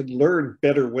traditions. We can learn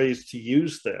better ways to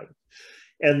use them.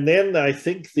 And then I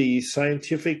think the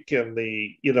scientific and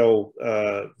the, you know,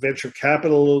 venture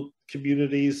capital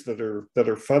communities that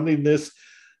are funding this,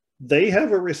 they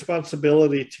have a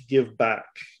responsibility to give back,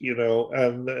 you know,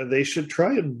 and they should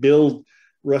try and build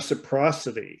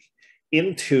reciprocity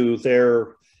into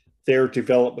their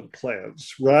development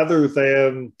plans rather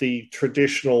than the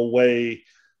traditional way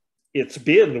it's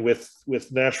been with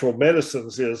natural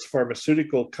medicines. Is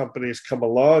pharmaceutical companies come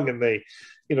along and they,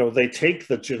 you know, they take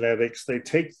the genetics, they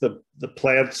take the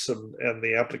plants and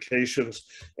the applications,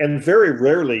 and very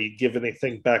rarely give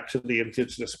anything back to the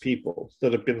indigenous people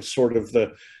that have been sort of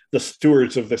the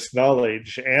stewards of this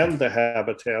knowledge and the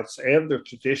habitats and their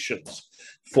traditions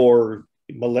for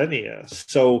millennia.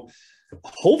 So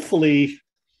hopefully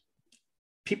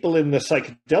people in the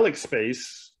psychedelic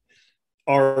space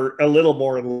are a little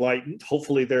more enlightened.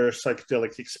 Hopefully their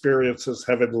psychedelic experiences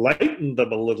have enlightened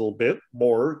them a little bit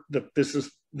more, that this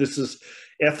is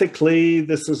ethically,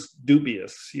 this is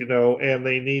dubious, you know, and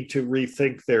they need to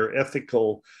rethink their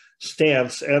ethical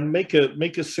stance and make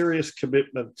a serious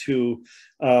commitment to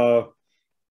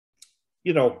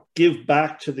give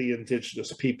back to the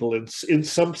indigenous people in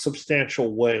some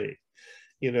substantial way,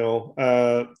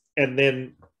 and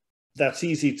then that's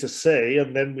easy to say.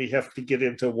 And then we have to get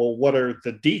into, well, what are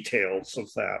the details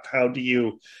of that? How do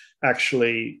you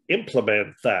actually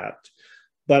implement that?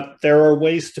 But there are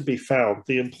ways to be found.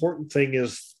 The important thing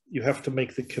is you have to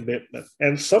make the commitment.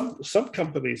 And some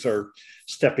companies are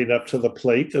stepping up to the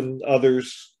plate and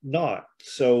others not.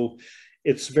 So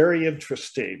it's very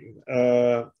interesting,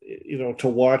 to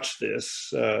watch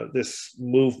this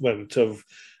movement of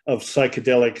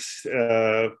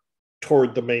psychedelics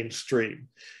toward the mainstream,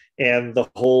 and the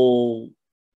whole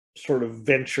sort of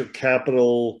venture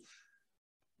capital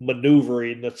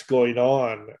maneuvering that's going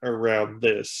on around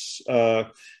this.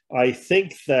 I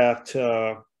think that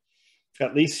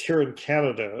at least here in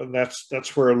Canada, and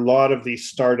that's where a lot of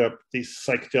these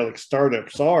psychedelic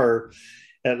startups are,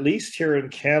 at least here in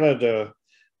Canada,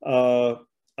 what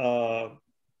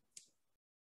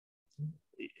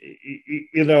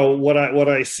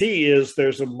I see is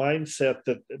there's a mindset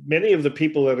that many of the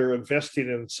people that are investing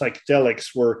in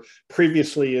psychedelics were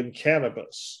previously in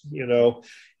cannabis,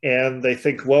 and they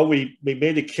think, well, we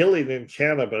made a killing in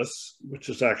cannabis, which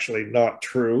is actually not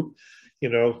true.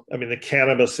 The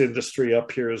cannabis industry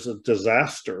up here is a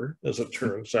disaster, as it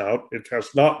turns out. It has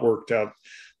not worked out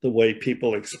the way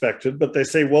people expected, but they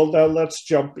say, well, now let's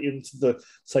jump into the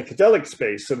psychedelic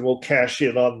space and we'll cash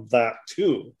in on that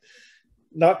too.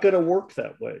 Not going to work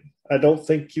that way. I don't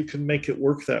think you can make it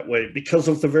work that way because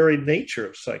of the very nature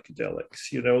of psychedelics.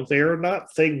 They are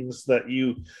not things that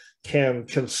you can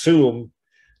consume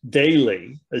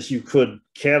daily as you could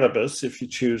cannabis if you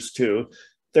choose to.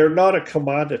 They're not a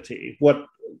commodity. What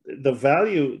the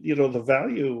value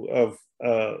of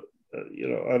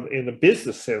in a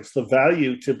business sense, the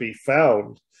value to be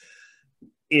found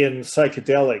in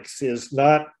psychedelics is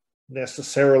not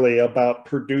necessarily about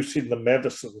producing the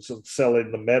medicines and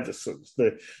selling the medicines.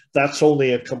 That's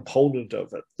only a component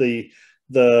of it.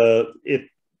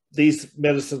 These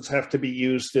medicines have to be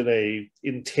used in a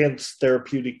intense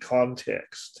therapeutic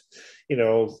context.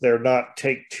 They're not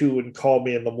take two and call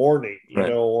me in the morning,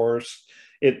 right. Or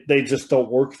they just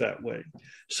don't work that way.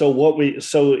 So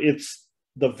it's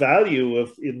the value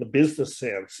of, in the business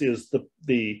sense, is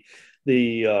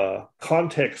the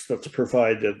context that's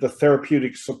provided, the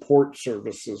therapeutic support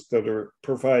services that are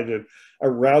provided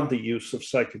around the use of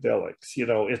psychedelics.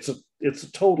 It's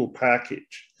a total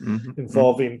package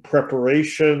involving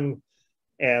preparation,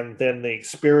 and then the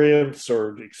experience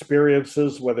or the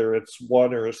experiences, whether it's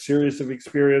one or a series of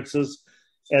experiences,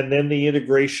 and then the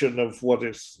integration of what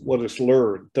is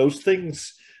learned. Those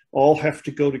things all have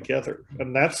to go together,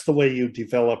 and that's the way you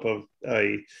develop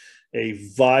a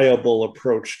viable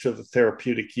approach to the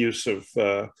therapeutic use of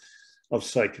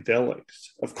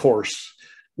psychedelics. Of course,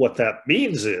 what that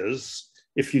means is,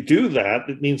 if you do that,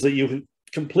 it means that you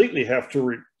completely have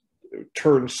to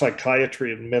turn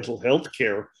psychiatry and mental health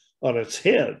care on its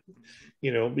head,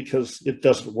 because it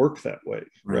doesn't work that way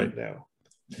right now.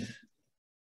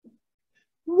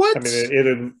 What?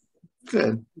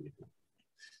 Good.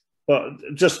 Well,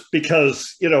 just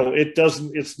because,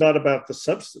 it's not about the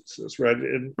substances, right?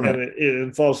 And it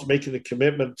involves making the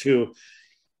commitment to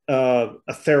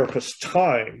a therapist's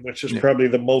time, which is probably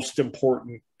the most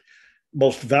important,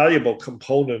 most valuable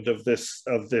component of this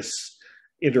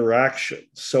interaction.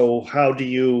 So how do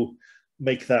you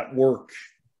make that work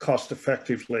cost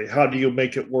effectively? How do you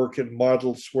make it work in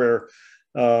models where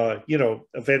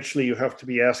eventually you have to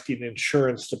be asking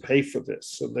insurance to pay for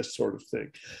this and this sort of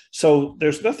thing? So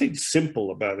there's nothing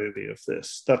simple about any of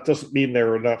this. That doesn't mean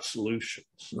there are not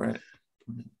solutions. Right.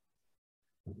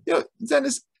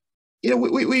 Dennis,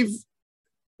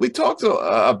 we talked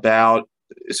about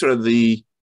sort of the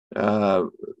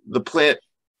plant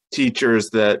teachers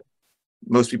that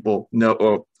most people know,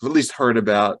 or at least heard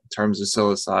about, in terms of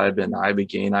psilocybin,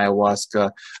 ibogaine,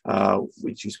 ayahuasca,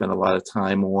 which you spent a lot of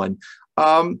time on.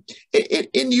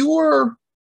 In your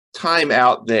time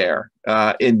out there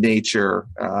in nature,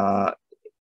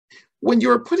 when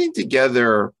you're putting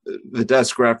together the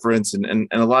desk reference and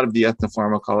a lot of the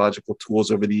ethnopharmacological tools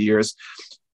over the years,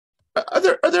 are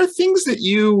there things that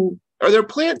are there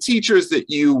plant teachers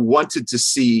that you wanted to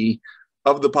see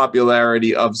of the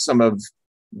popularity of some of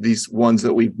these ones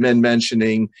that we've been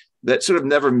mentioning that sort of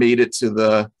never made it to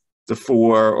the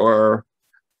fore? Or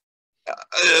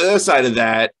the other side of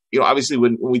that, obviously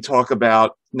when we talk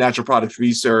about natural product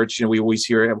research, we always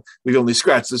hear we've only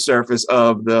scratched the surface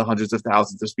of the hundreds of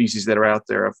thousands of species that are out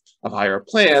there of higher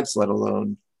plants, let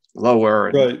alone lower,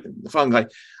 and the fungi.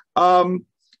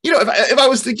 If I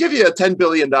was to give you $10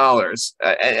 billion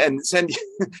and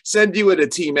send you and a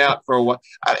team out for a while,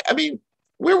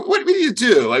 what do you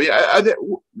do? I mean,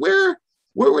 where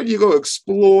would you go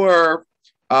explore?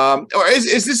 Or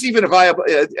is this even a viable,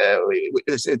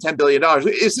 $10 billion?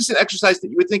 Is this an exercise that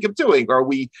you would think of doing?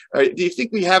 Do you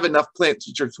think we have enough plant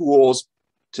teacher tools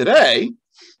today?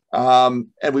 And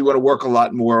we want to work a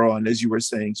lot more on, as you were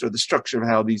saying, sort of the structure of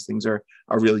how these things are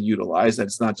really utilized. That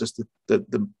it's not just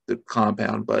the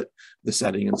compound, but the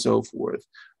setting and so forth.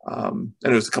 And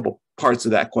there's a couple parts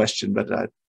of that question, but I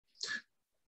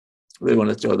really want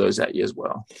to throw those at you as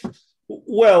well.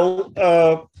 Well,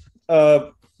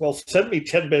 send me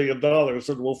 $10 billion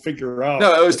and we'll figure out.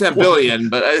 No, it was 10 billion,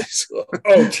 but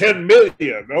oh, 10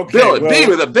 million. Okay. B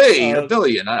with a B, a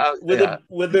billion.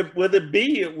 With a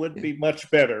B, it would be much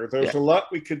better. There's a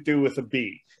lot we could do with a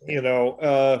B,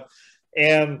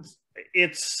 and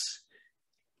it's,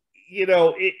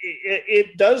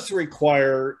 it does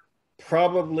require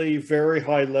probably very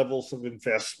high levels of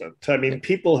investment. I mean,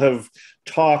 people have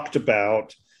talked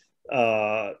about,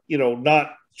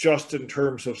 not just in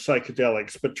terms of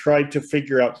psychedelics, but tried to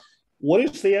figure out, what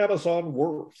is the Amazon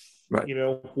worth? Right.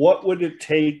 What would it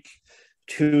take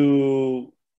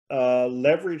to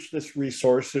leverage this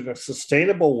resource in a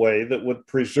sustainable way that would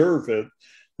preserve it,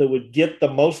 that would get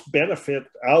the most benefit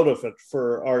out of it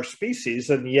for our species,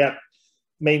 and yet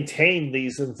maintain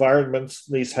these environments,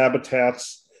 these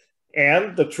habitats,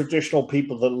 and the traditional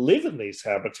people that live in these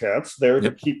habitats? They're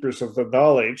the keepers of the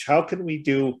knowledge. How can we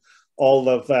do all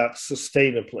of that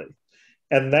sustainably?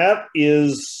 And that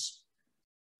is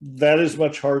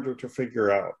much harder to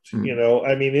figure out. I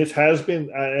mean, it has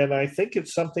been, and I think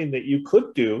it's something that you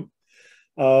could do.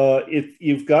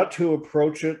 You've got to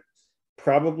approach it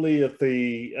probably at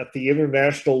the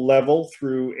international level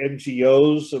through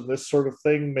NGOs and this sort of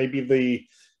thing, maybe the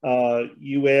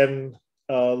UN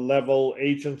level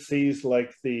agencies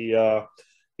like the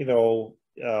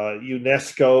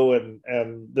UNESCO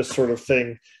and this sort of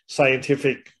thing,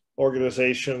 scientific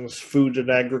organizations, food and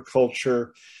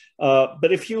agriculture.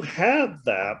 But if you had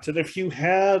that, and if you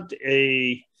had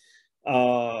a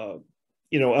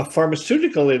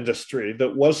pharmaceutical industry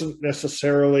that wasn't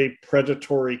necessarily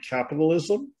predatory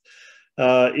capitalism,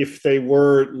 if they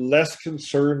were less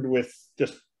concerned with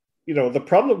just, the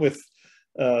problem with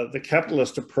the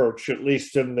capitalist approach, at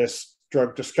least in this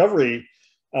drug discovery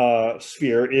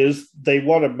sphere, is they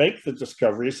want to make the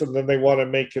discoveries, and then they want to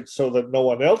make it so that no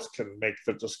one else can make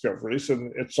the discoveries,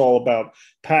 and it's all about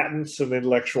patents and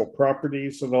intellectual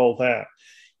properties and all that.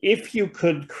 If you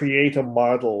could create a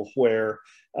model where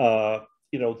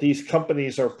these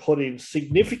companies are putting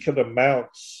significant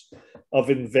amounts of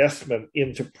investment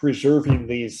into preserving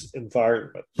these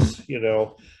environments,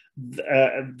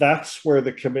 that's where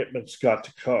the commitment's got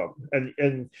to come,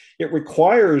 and it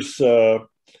requires an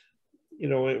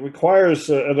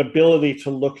ability to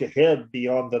look ahead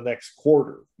beyond the next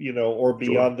quarter, or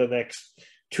beyond the next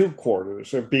 2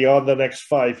 quarters, or beyond the next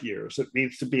 5 years. It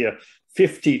needs to be a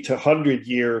 50 to 100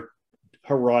 year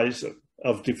horizon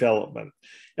of development.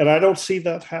 And I don't see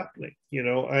that happening.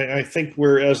 I think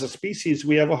as a species,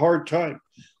 we have a hard time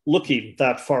looking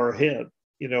that far ahead.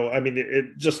 I mean,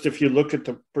 if you look at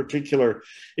the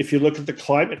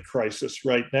climate crisis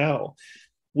right now,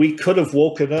 we could have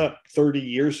woken up 30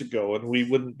 years ago and we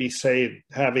wouldn't be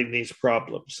having these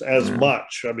problems as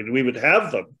much. I mean, we would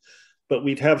have them, but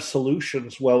we'd have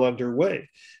solutions well underway.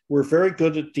 We're very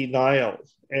good at denial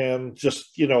and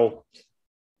just,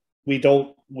 we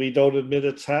don't admit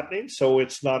it's happening, so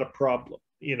it's not a problem,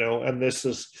 and this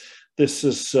is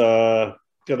going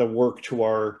to work to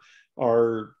our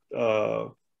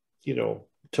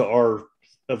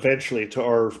eventually to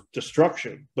our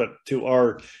destruction, but to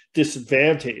our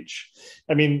disadvantage.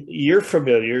 I mean, you're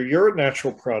a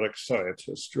natural product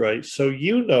scientist, right? So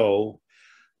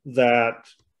that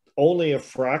only a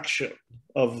fraction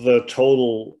of the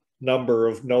total number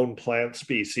of known plant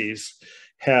species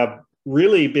have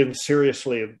really been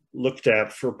seriously looked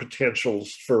at for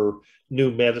potentials for new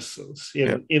medicines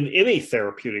in any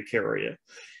therapeutic area.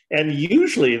 And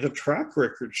usually the track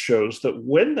record shows that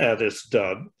when that is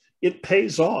done, it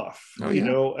pays off.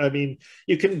 I mean,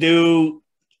 you can do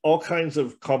all kinds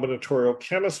of combinatorial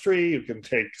chemistry, you can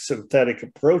take synthetic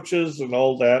approaches and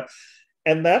all that.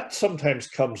 And that sometimes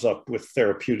comes up with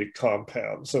therapeutic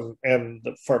compounds, and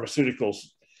the pharmaceuticals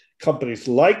companies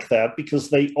like that because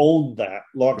they own that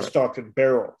lock, stock, and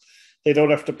barrel. They don't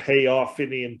have to pay off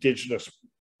any indigenous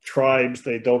tribes.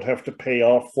 They don't have to pay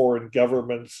off foreign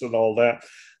governments and all that.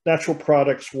 Natural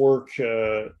products work,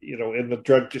 in the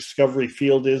drug discovery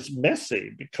field is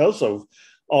messy because of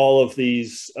all of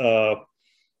these,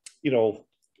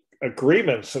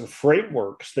 agreements and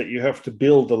frameworks that you have to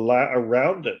build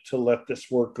around it to let this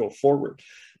work go forward.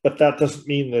 But that doesn't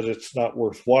mean that it's not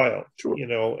worthwhile. Sure. You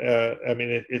know, I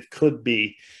mean, it could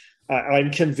be.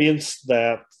 I'm convinced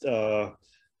that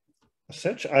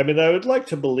essentially, I mean, I would like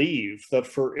to believe that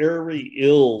for every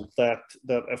ill that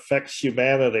affects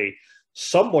humanity,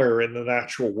 somewhere in the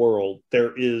natural world,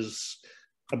 there is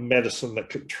a medicine that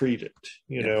could treat it.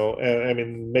 You know, and I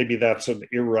mean, maybe that's an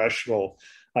irrational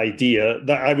idea.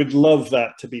 That I would love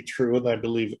that to be true, and I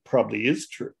believe it probably is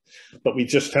true. But we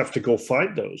just have to go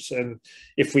find those. And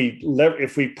if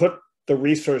we put the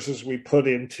resources we put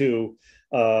into,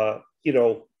 you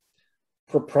know,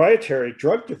 proprietary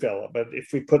drug development,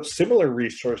 if we put similar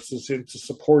resources into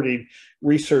supporting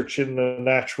research in the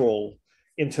natural,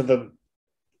 into the,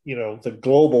 you know, the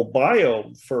global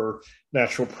biome for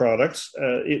natural products,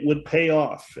 it would pay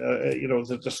off. You know,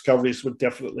 the discoveries would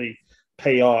definitely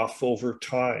pay off over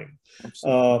time.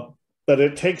 But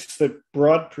it takes the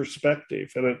broad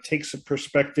perspective, and it takes a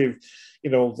perspective,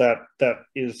 you know, that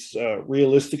is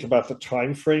realistic about the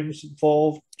timeframes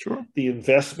involved, sure, the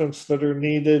investments that are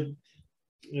needed.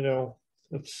 You know,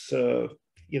 it's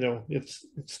you know, it's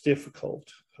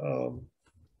difficult.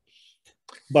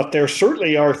 But there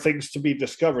certainly are things to be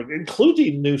discovered,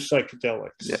 including new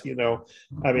psychedelics. Yeah. You know,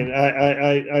 I mean,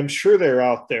 I'm sure they're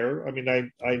out there. I mean,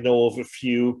 I know of a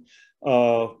few,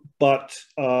 but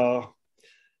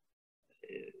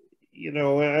you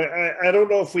know, I don't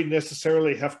know if we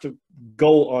necessarily have to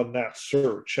go on that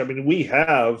search. I mean, we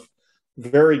have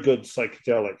very good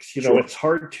psychedelics. You know, sure,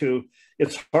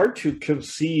 it's hard to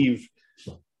conceive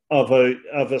of a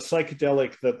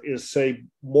psychedelic that is, say,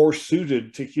 more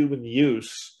suited to human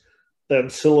use than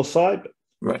psilocybin.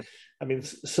 right. I mean,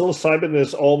 psilocybin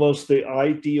is almost the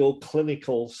ideal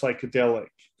clinical psychedelic.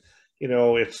 You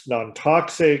know, it's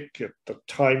non-toxic. The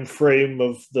time frame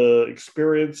of the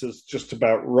experience is just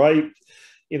about right,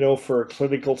 you know, for a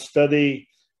clinical study.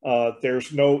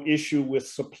 There's no issue with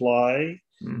supply,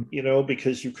 you know,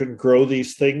 because you can grow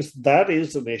these things. That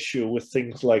is an issue with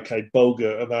things like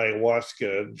iboga and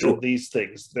ayahuasca and, sure, and these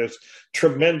things. There's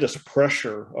tremendous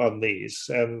pressure on these,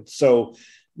 and so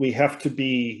we have to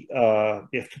be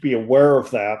aware of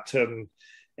that, and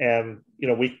you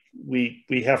know,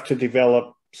 we have to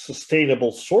develop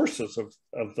sustainable sources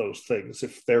of those things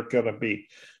if they're going to be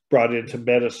brought into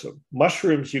medicine.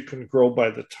 Mushrooms you can grow by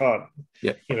the ton,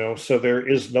 yeah, you know, so there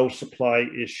is no supply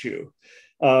issue.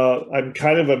 I'm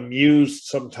kind of amused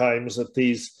sometimes at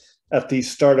these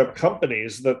startup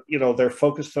companies that, you know, they're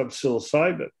focused on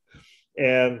psilocybin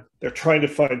and they're trying to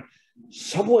find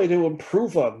some way to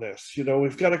improve on this. You know,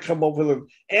 we've got to come up with an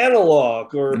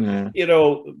analog, or you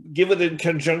know, give it in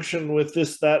conjunction with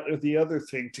this, that, or the other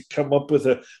thing to come up with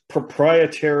a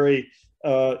proprietary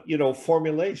you know,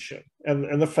 formulation.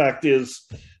 And the fact is,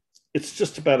 it's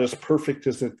just about as perfect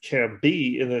as it can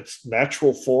be in its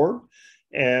natural form,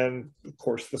 and of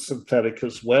course the synthetic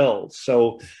as well.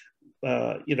 So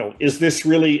you know, is this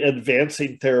really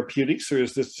advancing therapeutics, or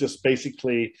is this just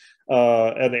basically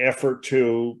an effort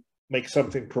to make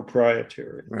something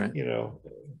proprietary, right, you know,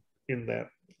 in that?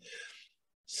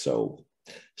 So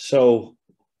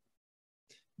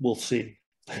we'll see.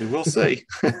 We will see.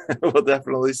 We'll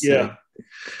definitely see.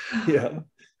 Yeah.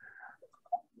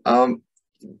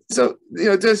 So, you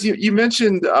know, Des, you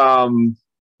mentioned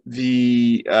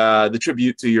the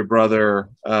tribute to your brother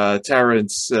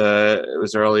Terrence. It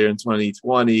was earlier in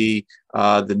 2020.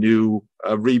 The new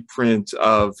reprint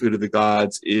of Food of the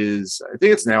Gods is, I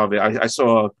think it's now. I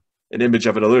saw an image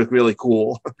of it. It looked really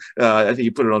cool. I think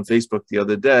you put it on Facebook the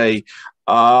other day.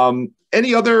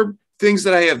 Any other things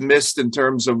that I have missed in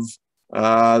terms of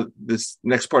this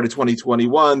next part of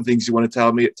 2021? Things you want to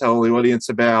tell the audience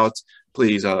about?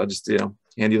 Please, I'll just, you know,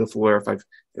 hand you the floor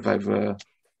if I've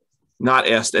not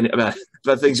asked any about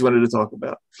things you wanted to talk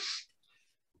about.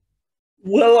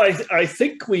 Well, I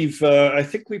think we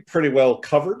pretty well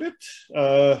covered it.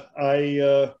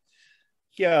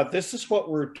 Yeah, this is what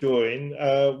we're doing.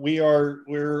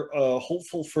 We're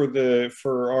hopeful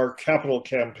for our capital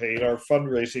campaign, our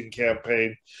fundraising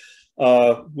campaign,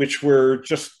 which we're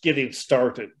just getting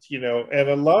started. You know, and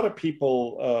a lot of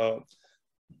people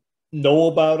know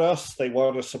about us. They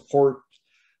want to support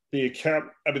the account.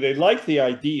 I mean, they like the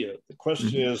idea. The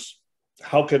question is,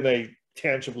 how can they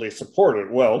tangibly support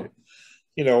it? Well,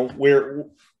 you know, we're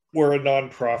a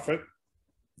nonprofit,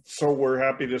 so we're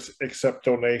happy to accept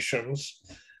donations,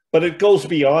 but it goes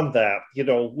beyond that. You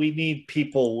know, we need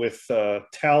people with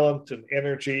talent and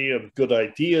energy and good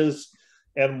ideas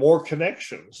and more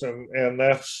connections, and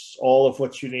that's all of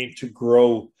what you need to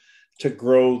grow to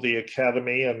grow the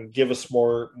academy and give us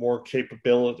more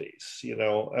capabilities, you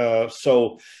know.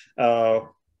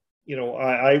 You know,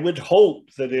 I would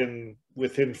hope that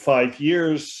within 5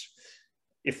 years,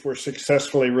 if we're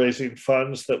successfully raising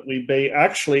funds, that we may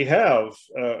actually have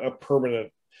a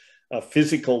permanent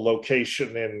physical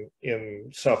location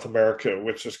in South America,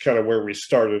 which is kind of where we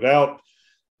started out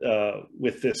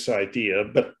with this idea.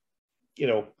 But, you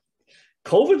know,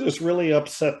 COVID has really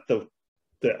upset the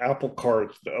apple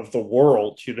cart of the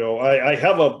world. You know, I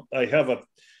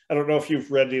don't know if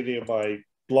you've read any of my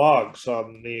blogs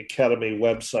on the Academy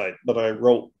website, but I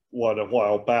wrote one a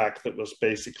while back that was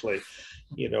basically,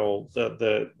 you know,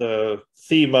 the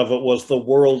theme of it was the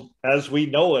world as we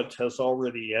know it has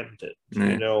already ended,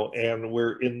 you know, and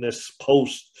we're in this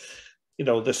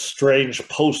this strange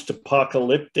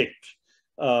post-apocalyptic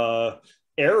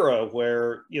era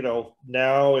where, you know,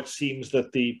 now it seems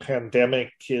that the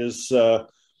pandemic is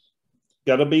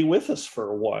going to be with us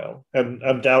for a while, and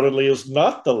undoubtedly is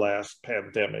not the last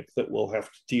pandemic that we'll have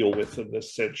to deal with in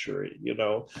this century, you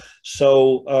know.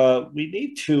 So we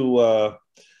need to,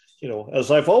 you know,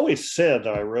 as I've always said,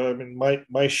 Ira, I mean,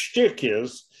 my shtick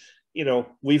is, you know,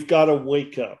 we've got to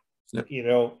wake up, you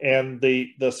know, and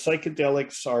the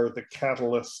psychedelics are the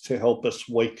catalyst to help us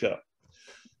wake up,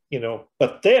 you know,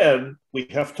 but then we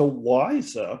have to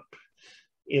wise up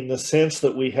in the sense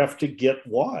that we have to get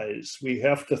wise. We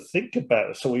have to think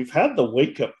about it. So we've had the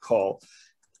wake-up call.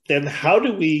 Then how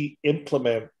do we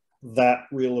implement that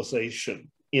realization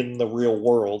in the real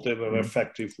world in an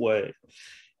effective way?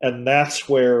 And that's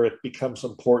where it becomes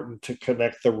important to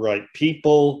connect the right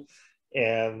people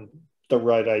and the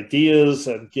right ideas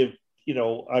and give, you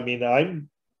know, I mean,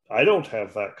 I don't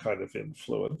have that kind of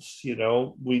influence, you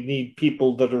know. We need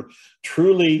people that are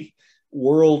truly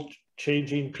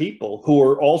world-changing people who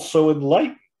are also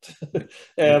enlightened.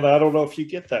 And I don't know if you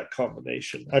get that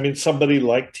combination. I mean, somebody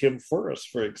like Tim Ferriss,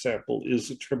 for example, is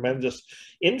a tremendous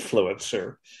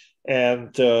influencer.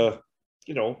 And,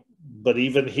 you know, but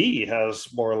even he has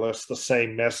more or less the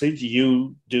same message.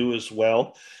 You do as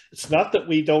well. It's not that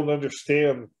we don't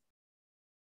understand,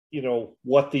 you know,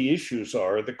 what the issues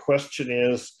are. The question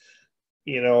is,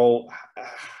 you know,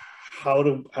 how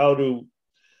to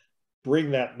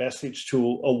bring that message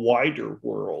to a wider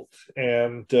world.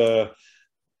 And,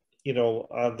 you know,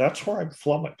 that's where I'm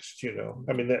flummoxed, you know.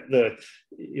 I mean,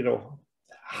 you know,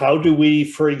 how do we,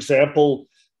 for example,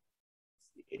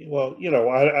 well, you know,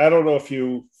 I don't know if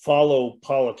you follow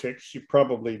politics. You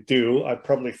probably do. I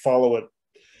probably follow it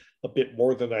a bit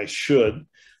more than I should.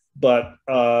 But,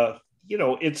 you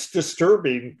know, it's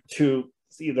disturbing to,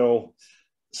 you know,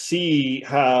 see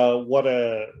what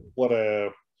a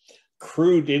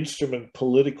crude instrument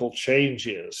political change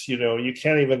is. You know, you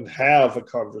can't even have a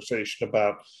conversation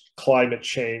about climate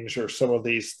change or some of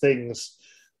these things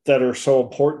that are so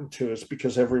important to us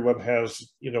because everyone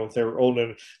has, you know, their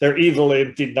own, they're either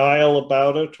in denial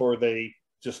about it or they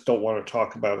just don't want to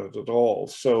talk about it at all.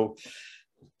 So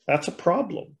that's a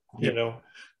problem, you know.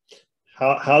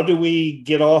 How do we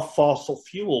get off fossil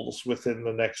fuels within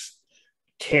the next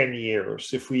 10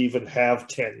 years, if we even have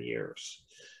 10 years?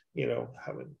 You know,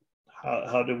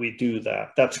 how do we do that?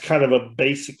 That's kind of a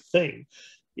basic thing.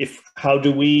 How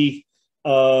do we,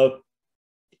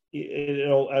 you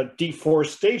know,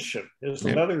 deforestation is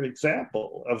another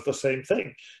example of the same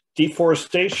thing.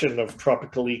 Deforestation of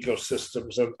tropical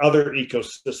ecosystems and other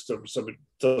ecosystems. I mean,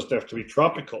 it doesn't have to be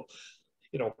tropical.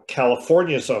 You know,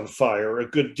 California's on fire. A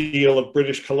good deal of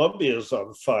British Columbia is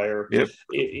on fire.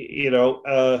 You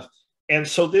know, and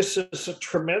so this is a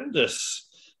tremendous,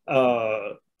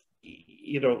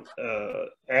 you know,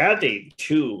 adding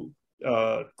to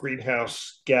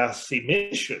greenhouse gas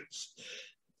emissions.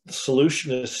 The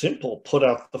solution is simple: put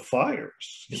out the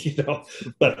fires, you know.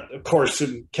 But of course,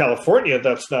 in California,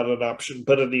 that's not an option.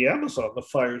 But in the Amazon, the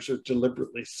fires are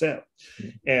deliberately set,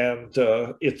 and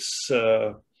it's,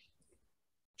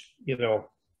 you know,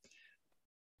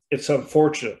 it's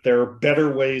unfortunate. There are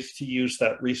better ways to use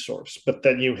that resource. But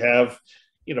then you have,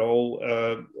 you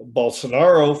know,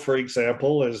 Bolsonaro, for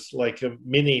example, is like a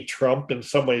mini Trump. In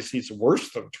some ways, he's worse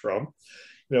than Trump.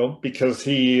 You know, because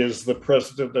he is the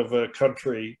president of a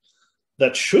country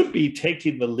that should be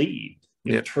taking the lead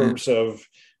in terms of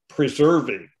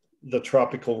preserving the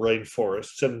tropical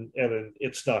rainforests, and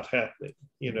it's not happening,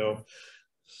 you know.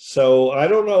 So I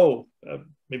don't know.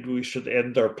 Maybe we should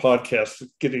end our podcast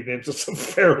getting into some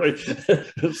fairly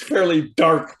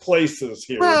dark places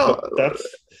here. Well, but that's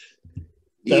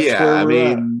yeah, I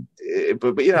mean,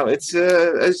 but you know, it's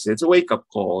a wake up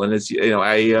call, and it's, you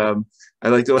know, I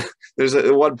like to. There's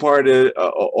one part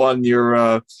on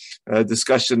your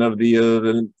discussion of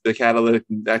the catalytic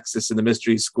nexus in the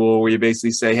mystery school where you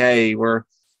basically say, "Hey, we're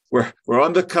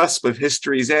on the cusp of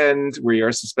history's end. We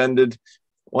are suspended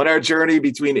on our journey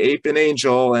between ape and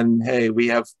angel, and hey, we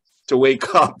have to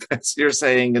wake up," as you're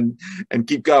saying, and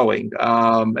keep going,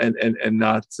 and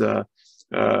not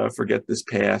forget this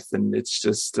path. And it's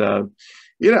just. I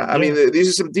mean, these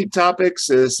are some deep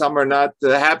topics. Some are not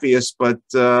the happiest, but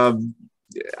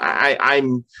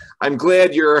I'm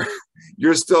glad you're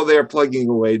still there plugging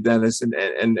away, Dennis,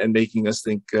 and making us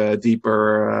think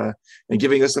deeper and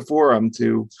giving us a forum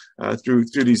to through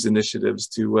these initiatives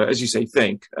to, as you say,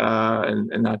 think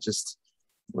and not just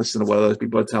listen to what other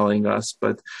people are telling us.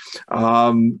 But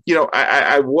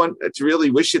I want to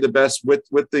really wish you the best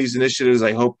with these initiatives.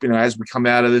 I hope as we come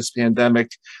out of this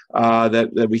pandemic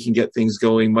that we can get things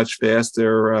going much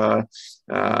faster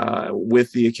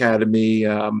with the Academy.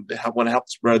 I want to help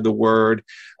spread the word.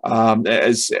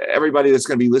 As everybody that's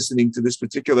going to be listening to this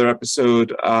particular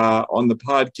episode on the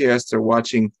podcast or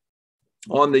watching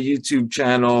on the YouTube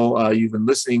channel, you've been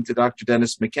listening to Dr.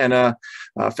 Dennis McKenna,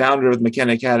 founder of the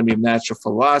McKenna Academy of Natural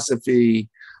Philosophy.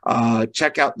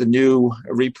 Check out the new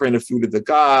reprint of Food of the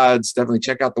Gods. Definitely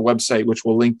check out the website, which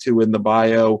we'll link to in the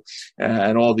bio,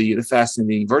 and all the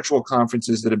fascinating virtual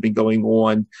conferences that have been going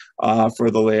on for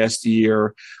the last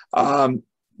year.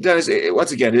 Dennis,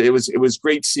 once again, it was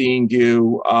great seeing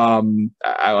you. I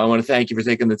want to thank you for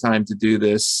taking the time to do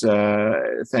this.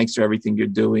 Thanks for everything you're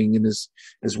doing, and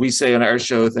as we say on our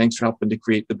show, thanks for helping to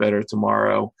create the better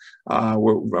tomorrow.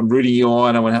 I'm rooting you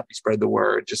on. I want to help you spread the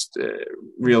word. Just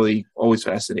really always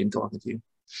fascinating talking to you.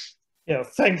 Yeah,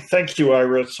 thank you,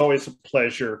 Ira. It's always a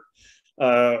pleasure.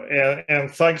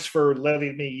 And thanks for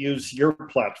letting me use your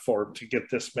platform to get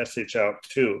this message out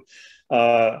too.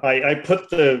 I put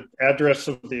the address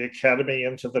of the Academy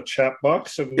into the chat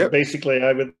box, and basically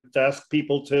I would ask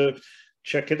people to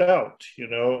check it out,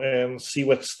 and see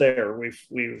what's there.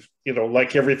 We've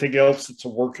like everything else, it's a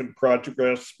work in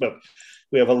progress, but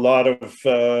we have a lot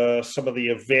of some of the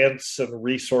events and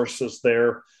resources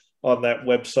there on that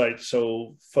website,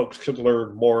 so folks can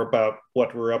learn more about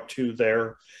what we're up to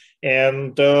there.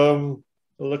 And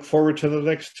look forward to the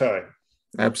next time.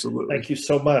 Absolutely. Thank you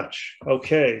so much.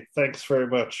 Okay, thanks very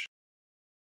much.